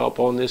persons that are up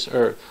on this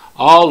earth.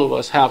 All of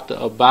us have to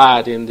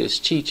abide in this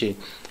teaching.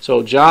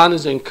 So John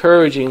is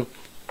encouraging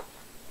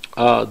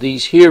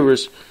these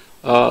hearers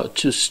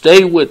to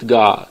stay with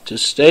God, to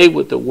stay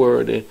with the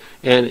word.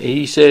 And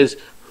he says,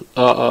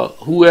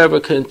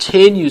 whoever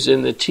continues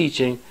in the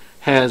teaching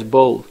has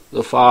both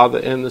the Father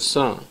and the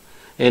Son.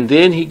 And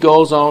then he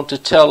goes on to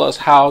tell us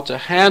how to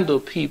handle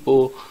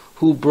people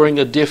who bring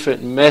a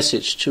different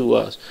message to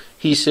us.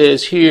 He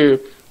says here,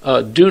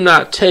 do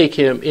not take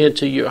him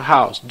into your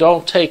house.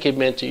 Don't take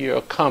him into your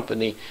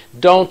company.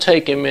 Don't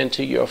take him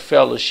into your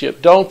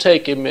fellowship. Don't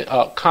take him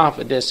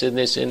confidence in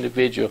this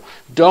individual.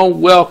 Don't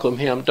welcome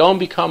him. Don't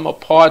become a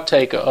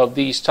partaker of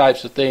these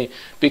types of things,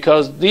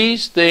 because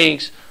these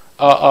things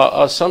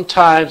are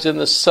sometimes in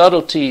the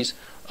subtleties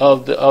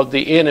of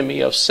the enemy,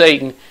 of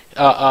Satan.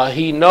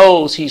 He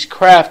knows, he's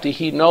crafty.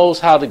 He knows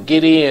how to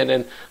get in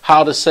and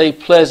how to say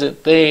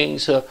pleasant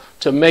things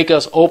to make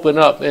us open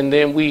up. And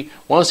then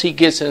once he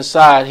gets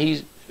inside,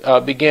 he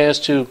begins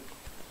to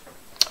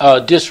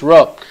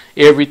disrupt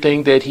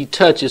everything that he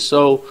touches.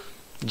 So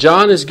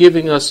John is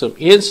giving us some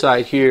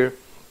insight here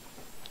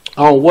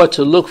on what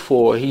to look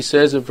for. He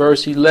says in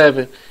verse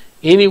 11,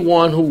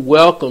 anyone who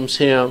welcomes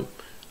him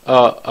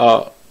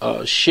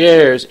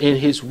shares in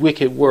his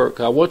wicked work.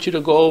 I want you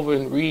to go over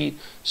and read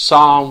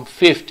Psalm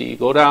 50.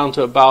 Go down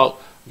to about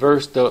the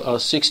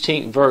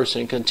 16th verse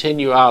and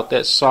continue out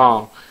that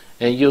psalm,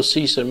 and you'll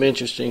see some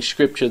interesting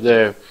scripture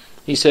there.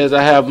 He says,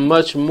 I have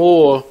much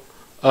more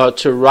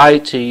to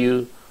write to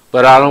you,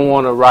 but I don't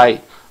want to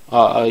write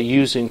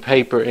using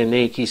paper and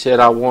ink. He said,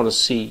 I want to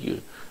see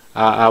you.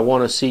 I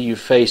want to see you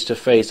face to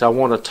face. I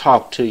want to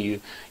talk to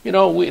you. You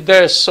know,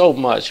 there's so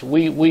much.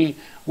 We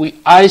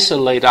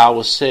isolate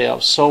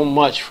ourselves so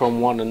much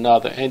from one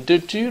another. And do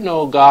you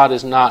know God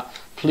is not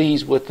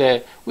pleased with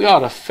that? We ought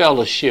to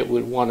fellowship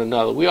with one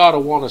another. We ought to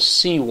want to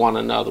see one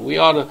another. We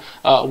ought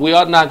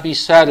not be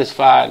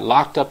satisfied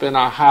locked up in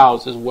our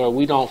houses where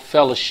we don't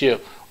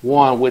fellowship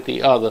one with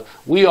the other.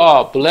 We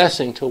are a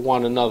blessing to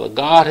one another.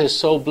 God has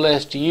so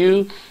blessed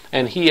you,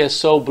 and he has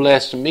so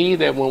blessed me,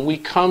 that when we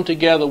come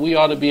together, we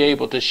ought to be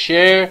able to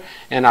share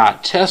in our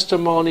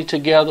testimony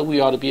together. We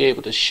ought to be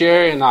able to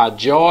share in our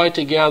joy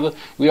together.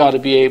 We ought to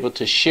be able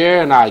to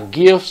share in our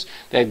gifts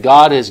that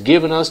God has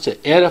given us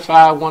to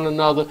edify one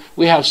another.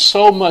 We have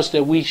so much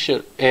that we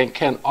should and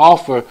can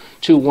offer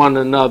to one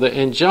another.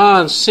 And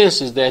John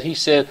senses that. He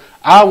said,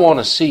 I want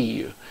to see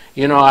you.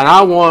 You know, and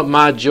I want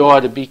my joy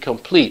to be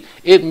complete.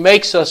 It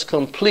makes us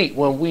complete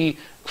when we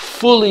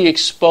fully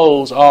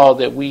expose all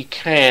that we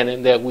can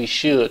and that we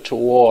should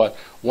toward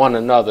one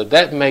another.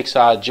 That makes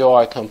our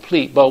joy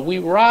complete. But we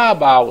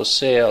rob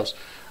ourselves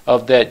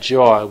of that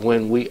joy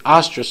when we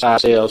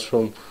ostracize ourselves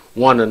from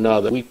one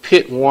another. We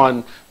pit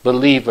one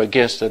believer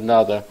against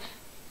another.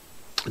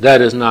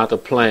 That is not the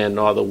plan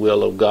nor the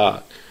will of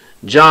God.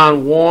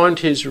 John warned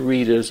his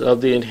readers of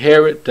the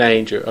inherent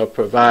danger of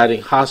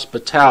providing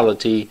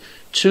hospitality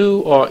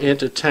to or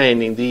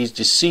entertaining these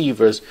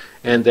deceivers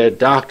and their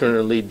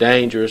doctrinally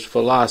dangerous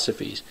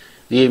philosophies.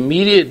 The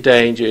immediate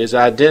danger is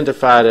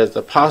identified as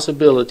the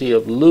possibility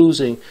of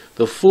losing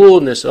the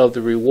fullness of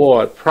the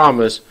reward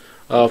promised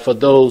for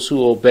those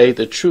who obey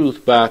the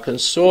truth by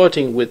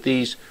consorting with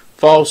these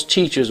false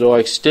teachers or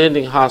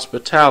extending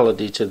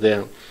hospitality to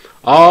them.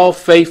 All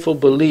faithful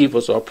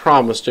believers are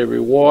promised a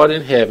reward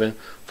in heaven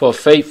for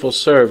faithful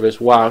service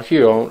while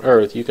here on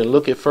earth. You can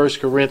look at 1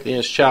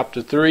 Corinthians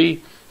chapter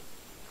 3,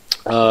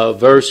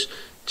 verse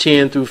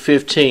 10 through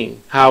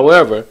 15.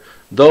 However,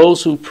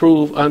 those who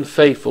prove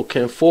unfaithful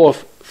can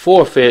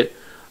forfeit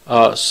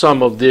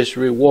some of this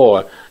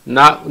reward.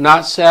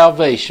 Not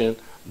salvation,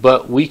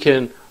 but we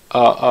can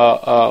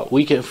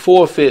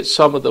forfeit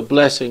some of the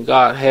blessing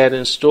God had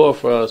in store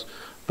for us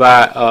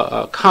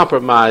by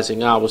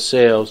compromising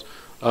ourselves.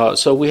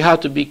 So we have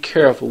to be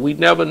careful. We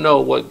never know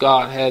what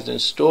God has in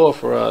store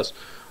for us,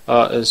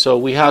 and so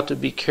we have to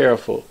be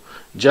careful.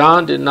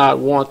 John did not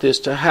want this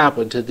to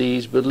happen to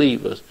these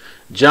believers.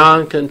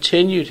 John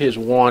continued his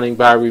warning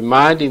by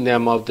reminding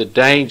them of the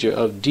danger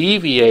of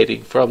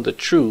deviating from the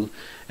truth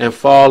and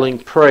falling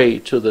prey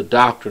to the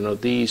doctrine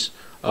of these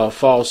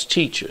false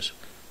teachers.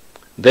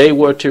 They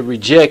were to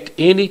reject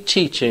any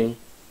teaching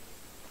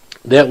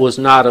that was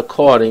not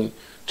according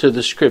to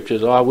the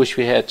scriptures. Oh, I wish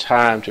we had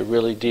time to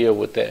really deal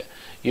with that.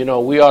 You know,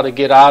 we ought to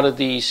get out of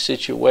these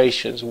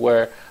situations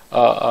where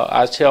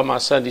I tell my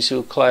Sunday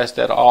school class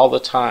that all the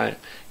time.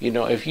 You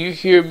know, if you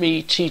hear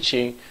me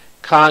teaching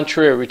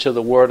contrary to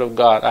the Word of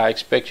God, I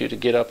expect you to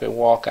get up and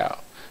walk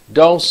out.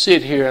 Don't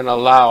sit here and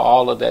allow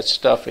all of that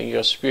stuff in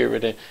your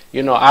spirit. And,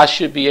 you know, I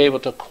should be able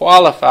to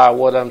qualify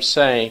what I'm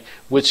saying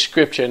with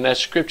Scripture, and that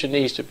Scripture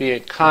needs to be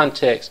in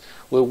context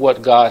with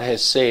what God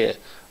has said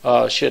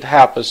should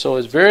happen. So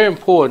it's very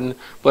important,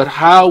 but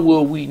how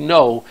will we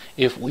know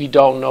if we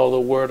don't know the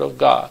Word of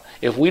God?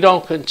 If we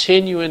don't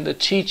continue in the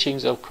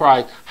teachings of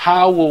Christ,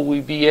 how will we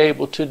be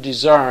able to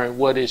discern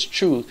what is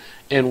truth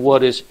and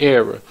what is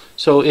error?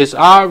 So it's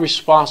our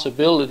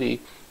responsibility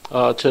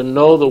to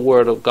know the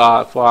Word of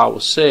God for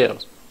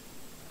ourselves.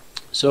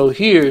 So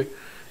here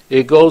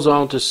it goes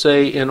on to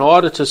say, in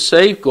order to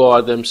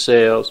safeguard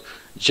themselves,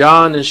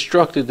 John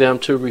instructed them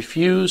to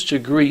refuse to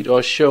greet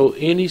or show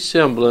any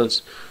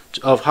semblance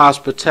of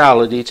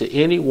hospitality to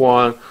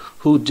anyone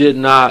who did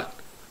not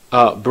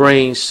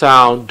bring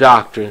sound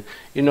doctrine.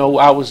 You know,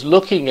 I was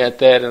looking at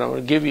that, and I'm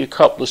going to give you a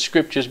couple of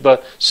scriptures,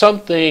 but some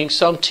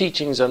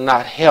teachings are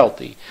not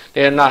healthy.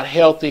 They're not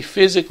healthy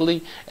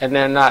physically, and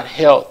they're not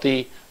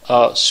healthy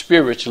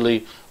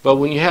spiritually. But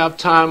when you have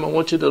time, I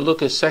want you to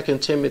look at 2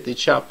 Timothy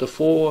chapter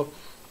 4,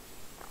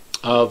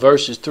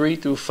 verses 3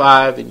 through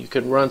 5, and you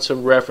can run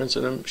some reference,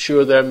 and I'm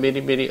sure there are many,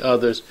 many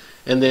others.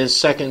 And then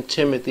 2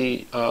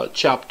 Timothy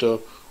chapter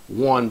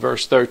 1,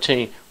 verse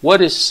 13.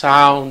 What is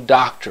sound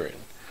doctrine?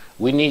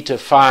 We need to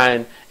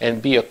find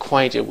and be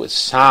acquainted with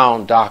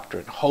sound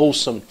doctrine,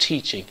 wholesome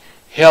teaching,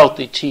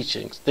 healthy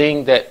teachings,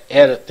 things that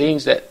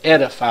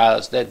edify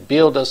us, that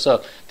build us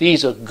up.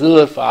 These are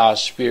good for our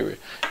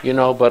spirit, you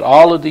know. But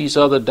all of these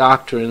other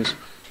doctrines,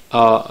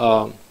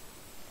 outside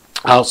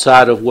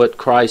of what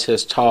Christ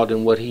has taught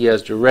and what He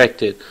has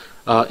directed,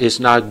 is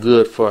not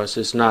good for us.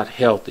 It's not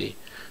healthy.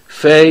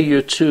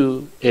 Failure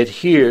to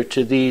adhere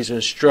to these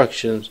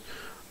instructions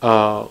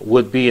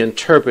would be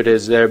interpreted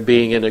as their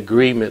being in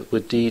agreement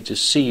with these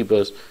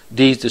deceivers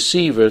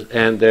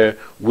and their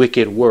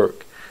wicked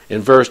work. In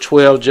verse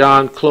 12,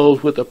 John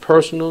closed with a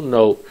personal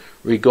note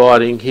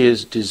regarding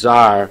his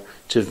desire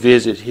to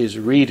visit his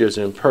readers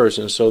in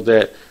person so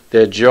that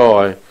their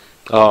joy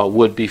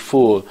would be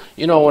full.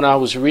 You know, when I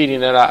was reading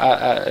that,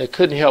 I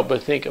couldn't help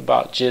but think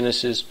about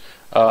Genesis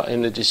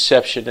and the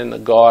deception in the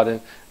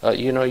garden.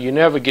 You know, you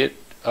never get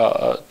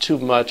too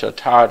much or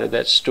tired of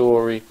that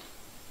story,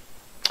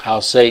 how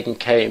Satan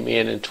came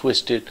in and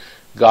twisted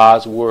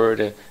God's word.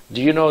 And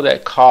do you know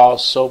that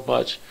caused so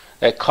much,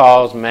 that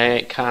caused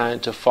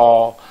mankind to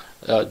fall?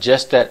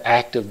 Just that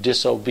act of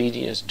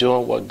disobedience,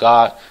 doing what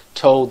God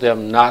told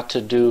them not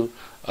to do,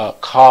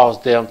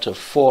 caused them to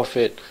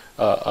forfeit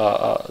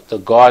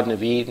the Garden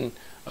of Eden,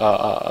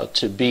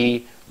 to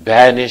be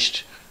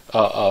banished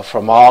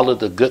from all of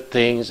the good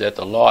things that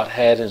the Lord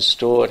had in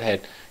store,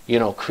 had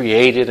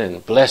created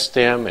and blessed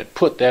them and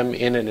put them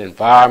in an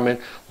environment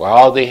where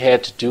all they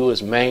had to do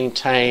is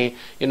maintain,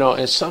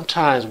 and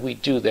sometimes we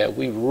do that.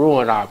 We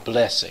ruin our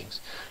blessings,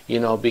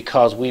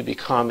 because we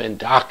become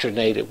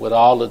indoctrinated with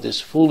all of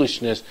this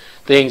foolishness,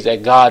 things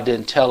that God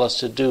didn't tell us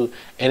to do,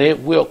 and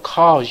it will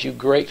cause you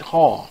great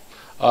harm.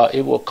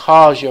 It will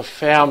cause your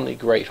family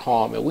great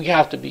harm, and we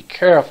have to be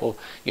careful.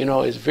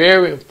 It's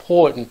very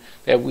important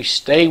that we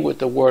stay with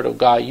the Word of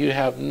God. You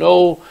have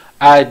no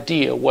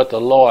idea what the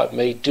Lord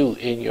may do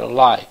in your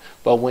life.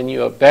 But when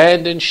you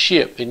abandon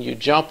ship and you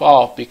jump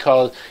off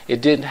because it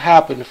didn't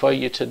happen for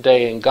you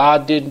today and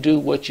God didn't do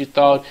what you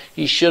thought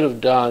He should have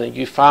done, and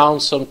you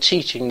found some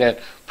teaching that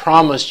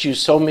promised you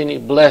so many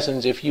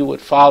blessings if you would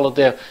follow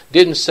them.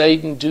 Didn't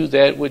Satan do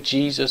that with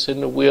Jesus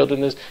in the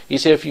wilderness? He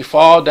said, if you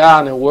fall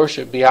down and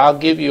worship me, I'll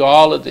give you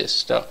all of this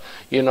stuff.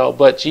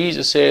 But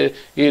Jesus said,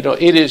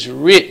 it is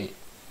written,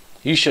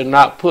 you should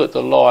not put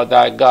the Lord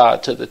thy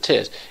God to the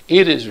test.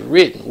 It is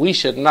written, we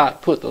should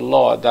not put the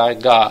Lord thy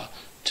God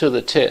to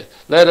the test.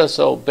 Let us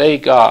obey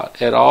God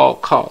at all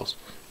costs.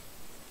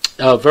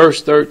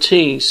 Verse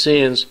 13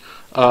 sends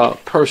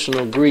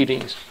personal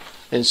greetings.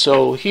 And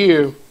so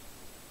here,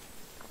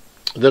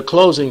 the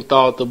closing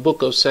thought, the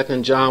book of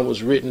 2 John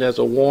was written as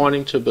a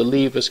warning to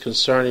believers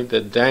concerning the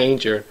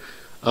danger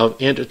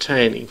of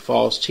entertaining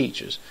false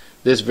teachers.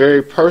 This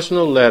very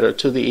personal letter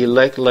to the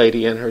elect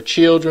lady and her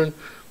children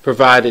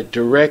provided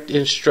direct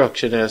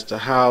instruction as to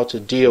how to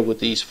deal with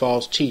these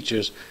false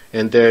teachers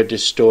and their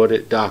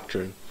distorted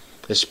doctrine,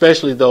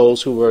 especially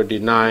those who were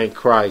denying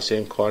Christ's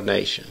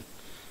incarnation.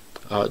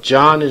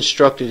 John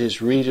instructed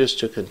his readers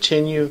to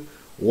continue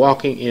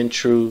walking in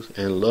truth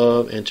and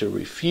love and to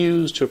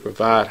refuse to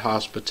provide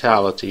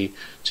hospitality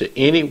to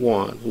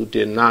anyone who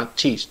did not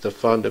teach the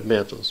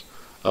fundamentals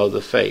of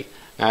the faith.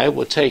 Now, it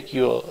will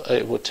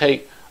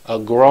take a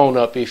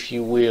grown-up, if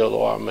you will,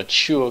 or a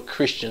mature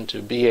Christian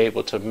to be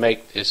able to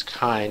make this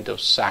kind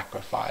of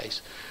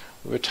sacrifice.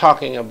 We were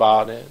talking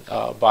about it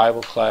in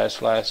Bible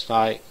class last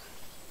night.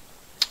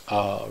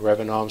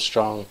 Reverend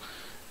Armstrong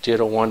did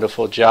a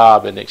wonderful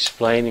job in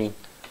explaining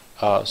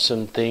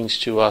some things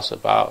to us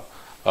about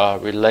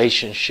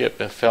relationship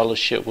and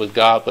fellowship with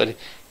God, but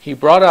he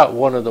brought out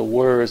one of the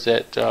words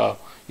that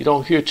you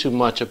don't hear too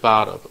much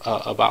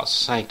about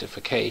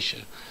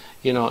sanctification.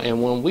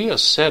 And when we are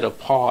set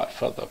apart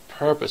for the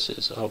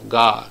purposes of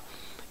God,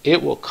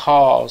 it will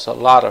cause a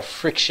lot of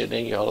friction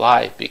in your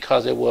life,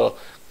 because it will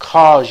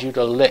cause you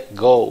to let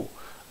go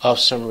of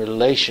some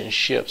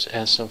relationships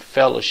and some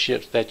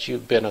fellowships that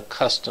you've been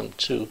accustomed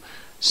to,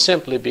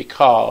 simply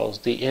because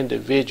the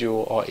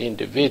individual or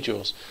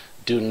individuals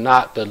do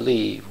not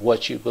believe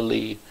what you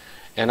believe.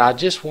 And I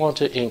just want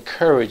to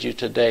encourage you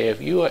today,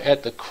 if you are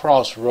at the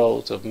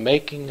crossroads of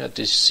making a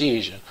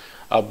decision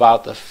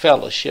about the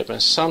fellowship,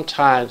 and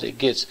sometimes it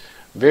gets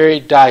very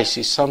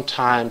dicey,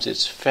 sometimes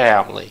it's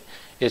family,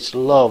 it's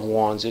loved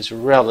ones, it's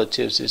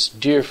relatives, it's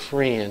dear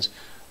friends,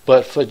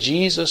 but for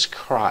Jesus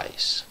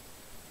Christ,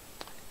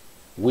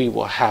 we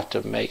will have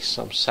to make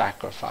some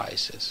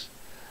sacrifices.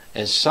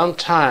 And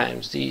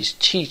sometimes these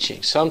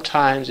teachings,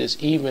 sometimes it's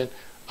even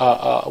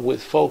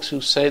with folks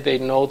who say they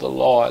know the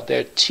Lord,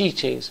 their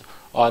teachings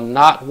are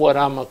not what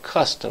I'm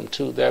accustomed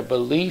to. Their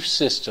belief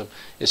system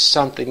is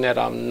something that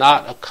I'm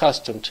not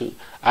accustomed to.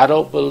 I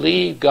don't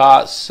believe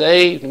God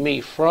saved me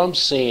from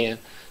sin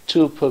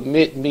to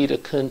permit me to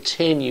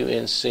continue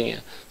in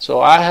sin.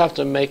 So I have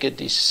to make a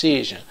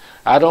decision.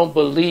 I don't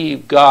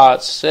believe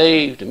God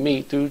saved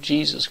me through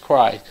Jesus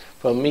Christ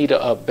for me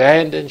to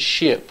abandon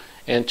ship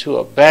and to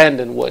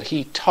abandon what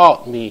he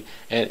taught me.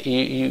 And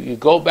you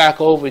go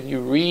back over and you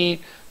read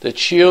the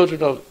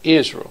children of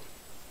Israel,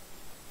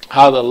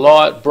 how the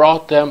Lord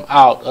brought them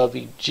out of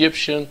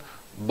Egyptian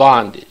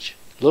bondage.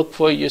 Look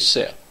for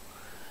yourself.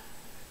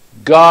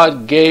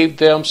 God gave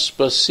them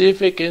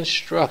specific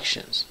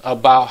instructions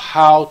about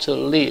how to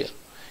live.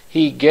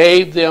 He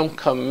gave them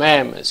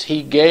commandments.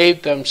 He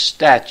gave them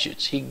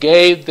statutes. He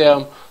gave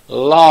them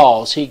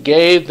laws. He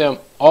gave them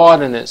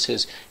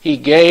ordinances. He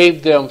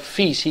gave them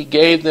feasts. He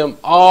gave them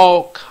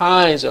all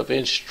kinds of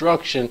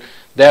instruction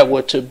that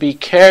were to be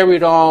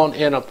carried on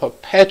in a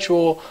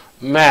perpetual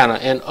manner.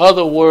 In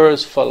other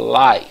words, for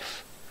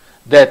life.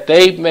 That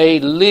they may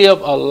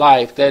live a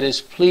life that is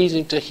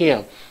pleasing to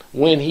him.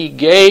 When he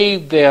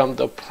gave them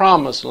the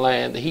promised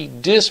land, he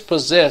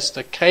dispossessed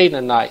the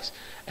Canaanites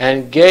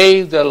and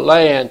gave the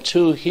land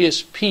to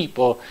his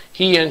people.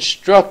 He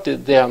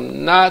instructed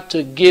them not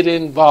to get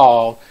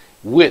involved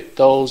with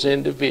those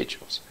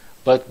individuals.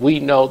 But we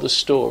know the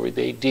story.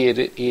 They did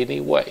it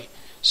anyway.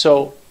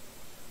 So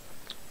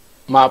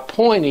my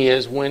point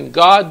is, when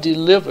God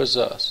delivers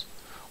us,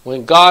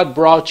 when God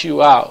brought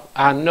you out,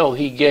 I know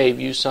he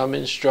gave you some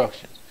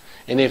instructions.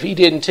 And if he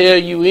didn't tell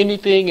you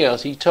anything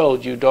else, he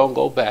told you don't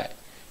go back.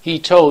 He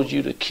told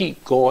you to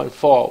keep going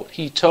forward.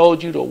 He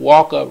told you to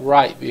walk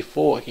upright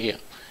before him.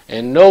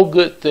 And no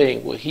good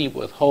thing will he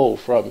withhold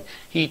from you.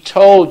 He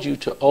told you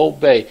to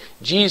obey.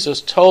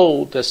 Jesus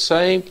told the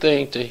same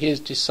thing to his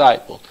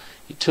disciples,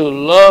 to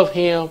love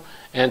him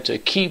and to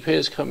keep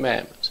his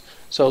commandments.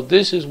 So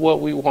this is what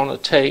we want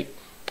to take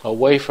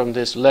away from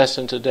this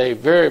lesson today.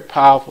 Very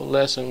powerful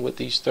lesson with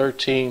these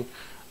 13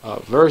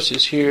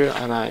 verses here,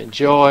 and I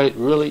enjoyed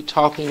really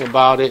talking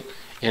about it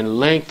in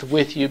length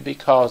with you,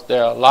 because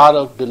there are a lot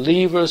of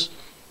believers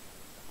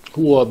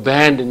who are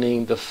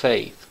abandoning the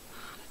faith.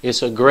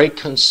 It's a great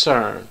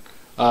concern.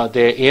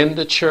 They're in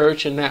the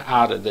church and they're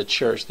out of the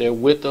church. They're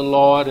with the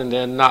Lord and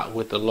they're not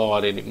with the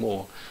Lord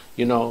anymore.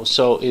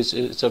 So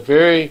it's a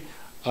very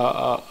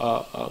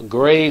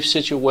grave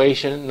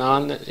situation.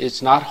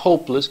 It's not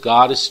hopeless.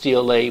 God is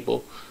still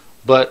able,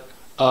 but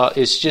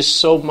it's just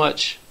so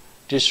much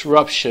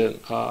disruption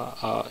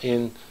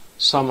in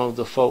some of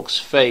the folks'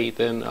 faith,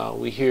 and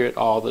we hear it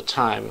all the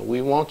time. And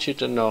we want you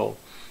to know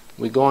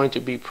we're going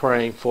to be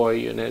praying for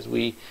you. And as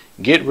we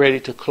get ready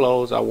to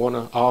close, I want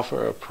to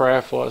offer a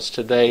prayer for us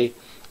today,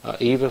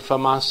 even for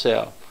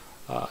myself.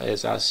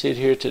 As I sit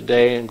here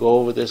today and go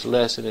over this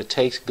lesson, it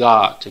takes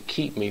God to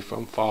keep me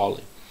from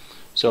falling.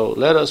 So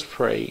let us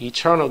pray.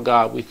 Eternal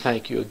God, we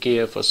thank you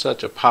again for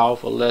such a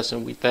powerful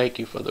lesson. We thank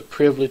you for the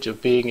privilege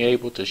of being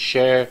able to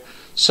share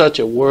such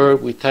a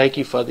word. We thank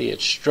you for the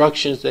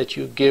instructions that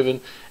you've given.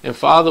 And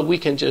Father, we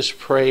can just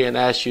pray and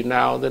ask you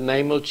now in the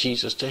name of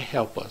Jesus to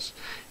help us.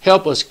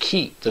 Help us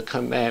keep the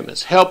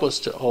commandments. Help us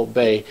to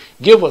obey.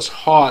 Give us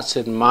hearts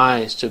and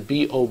minds to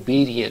be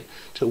obedient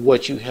to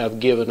what you have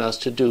given us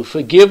to do.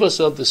 Forgive us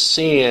of the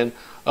sin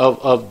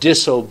of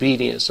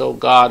disobedience, oh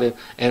God,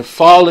 and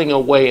falling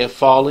away and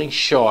falling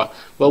short.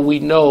 But we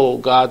know,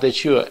 God,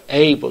 that you are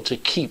able to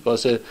keep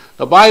us. And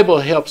the Bible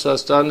helps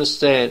us to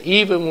understand,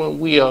 even when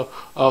we are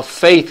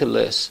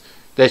faithless,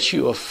 that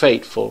you are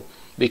faithful,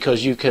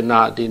 because you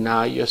cannot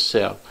deny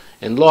yourself.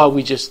 And Lord,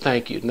 we just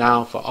thank you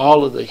now for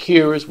all of the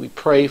hearers. We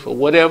pray for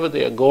whatever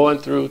they're going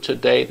through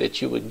today,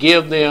 that you would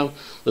give them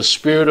the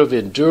spirit of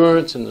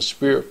endurance and the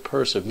spirit of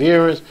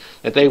perseverance,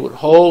 that they would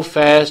hold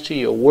fast to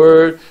your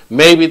word.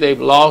 Maybe they've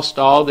lost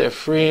all their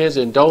friends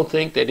and don't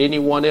think that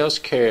anyone else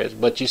cares.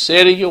 But you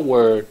said in your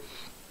word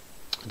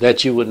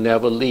that you would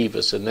never leave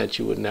us and that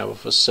you would never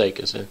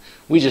forsake us. And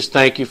we just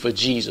thank you for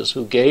Jesus,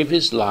 who gave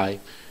his life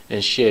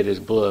and shed his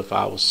blood for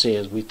our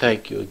sins. We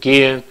thank you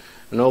again.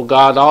 And oh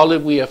God, all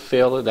that we have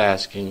failed at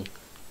asking,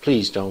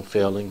 please don't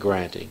fail in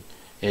granting.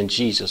 In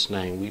Jesus'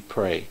 name we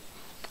pray.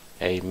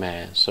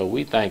 Amen. So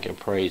we thank and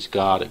praise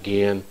God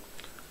again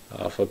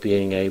for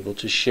being able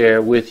to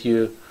share with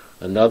you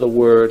another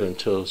word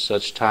until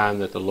such time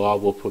that the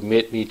Lord will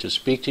permit me to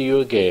speak to you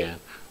again.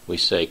 We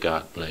say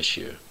God bless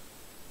you.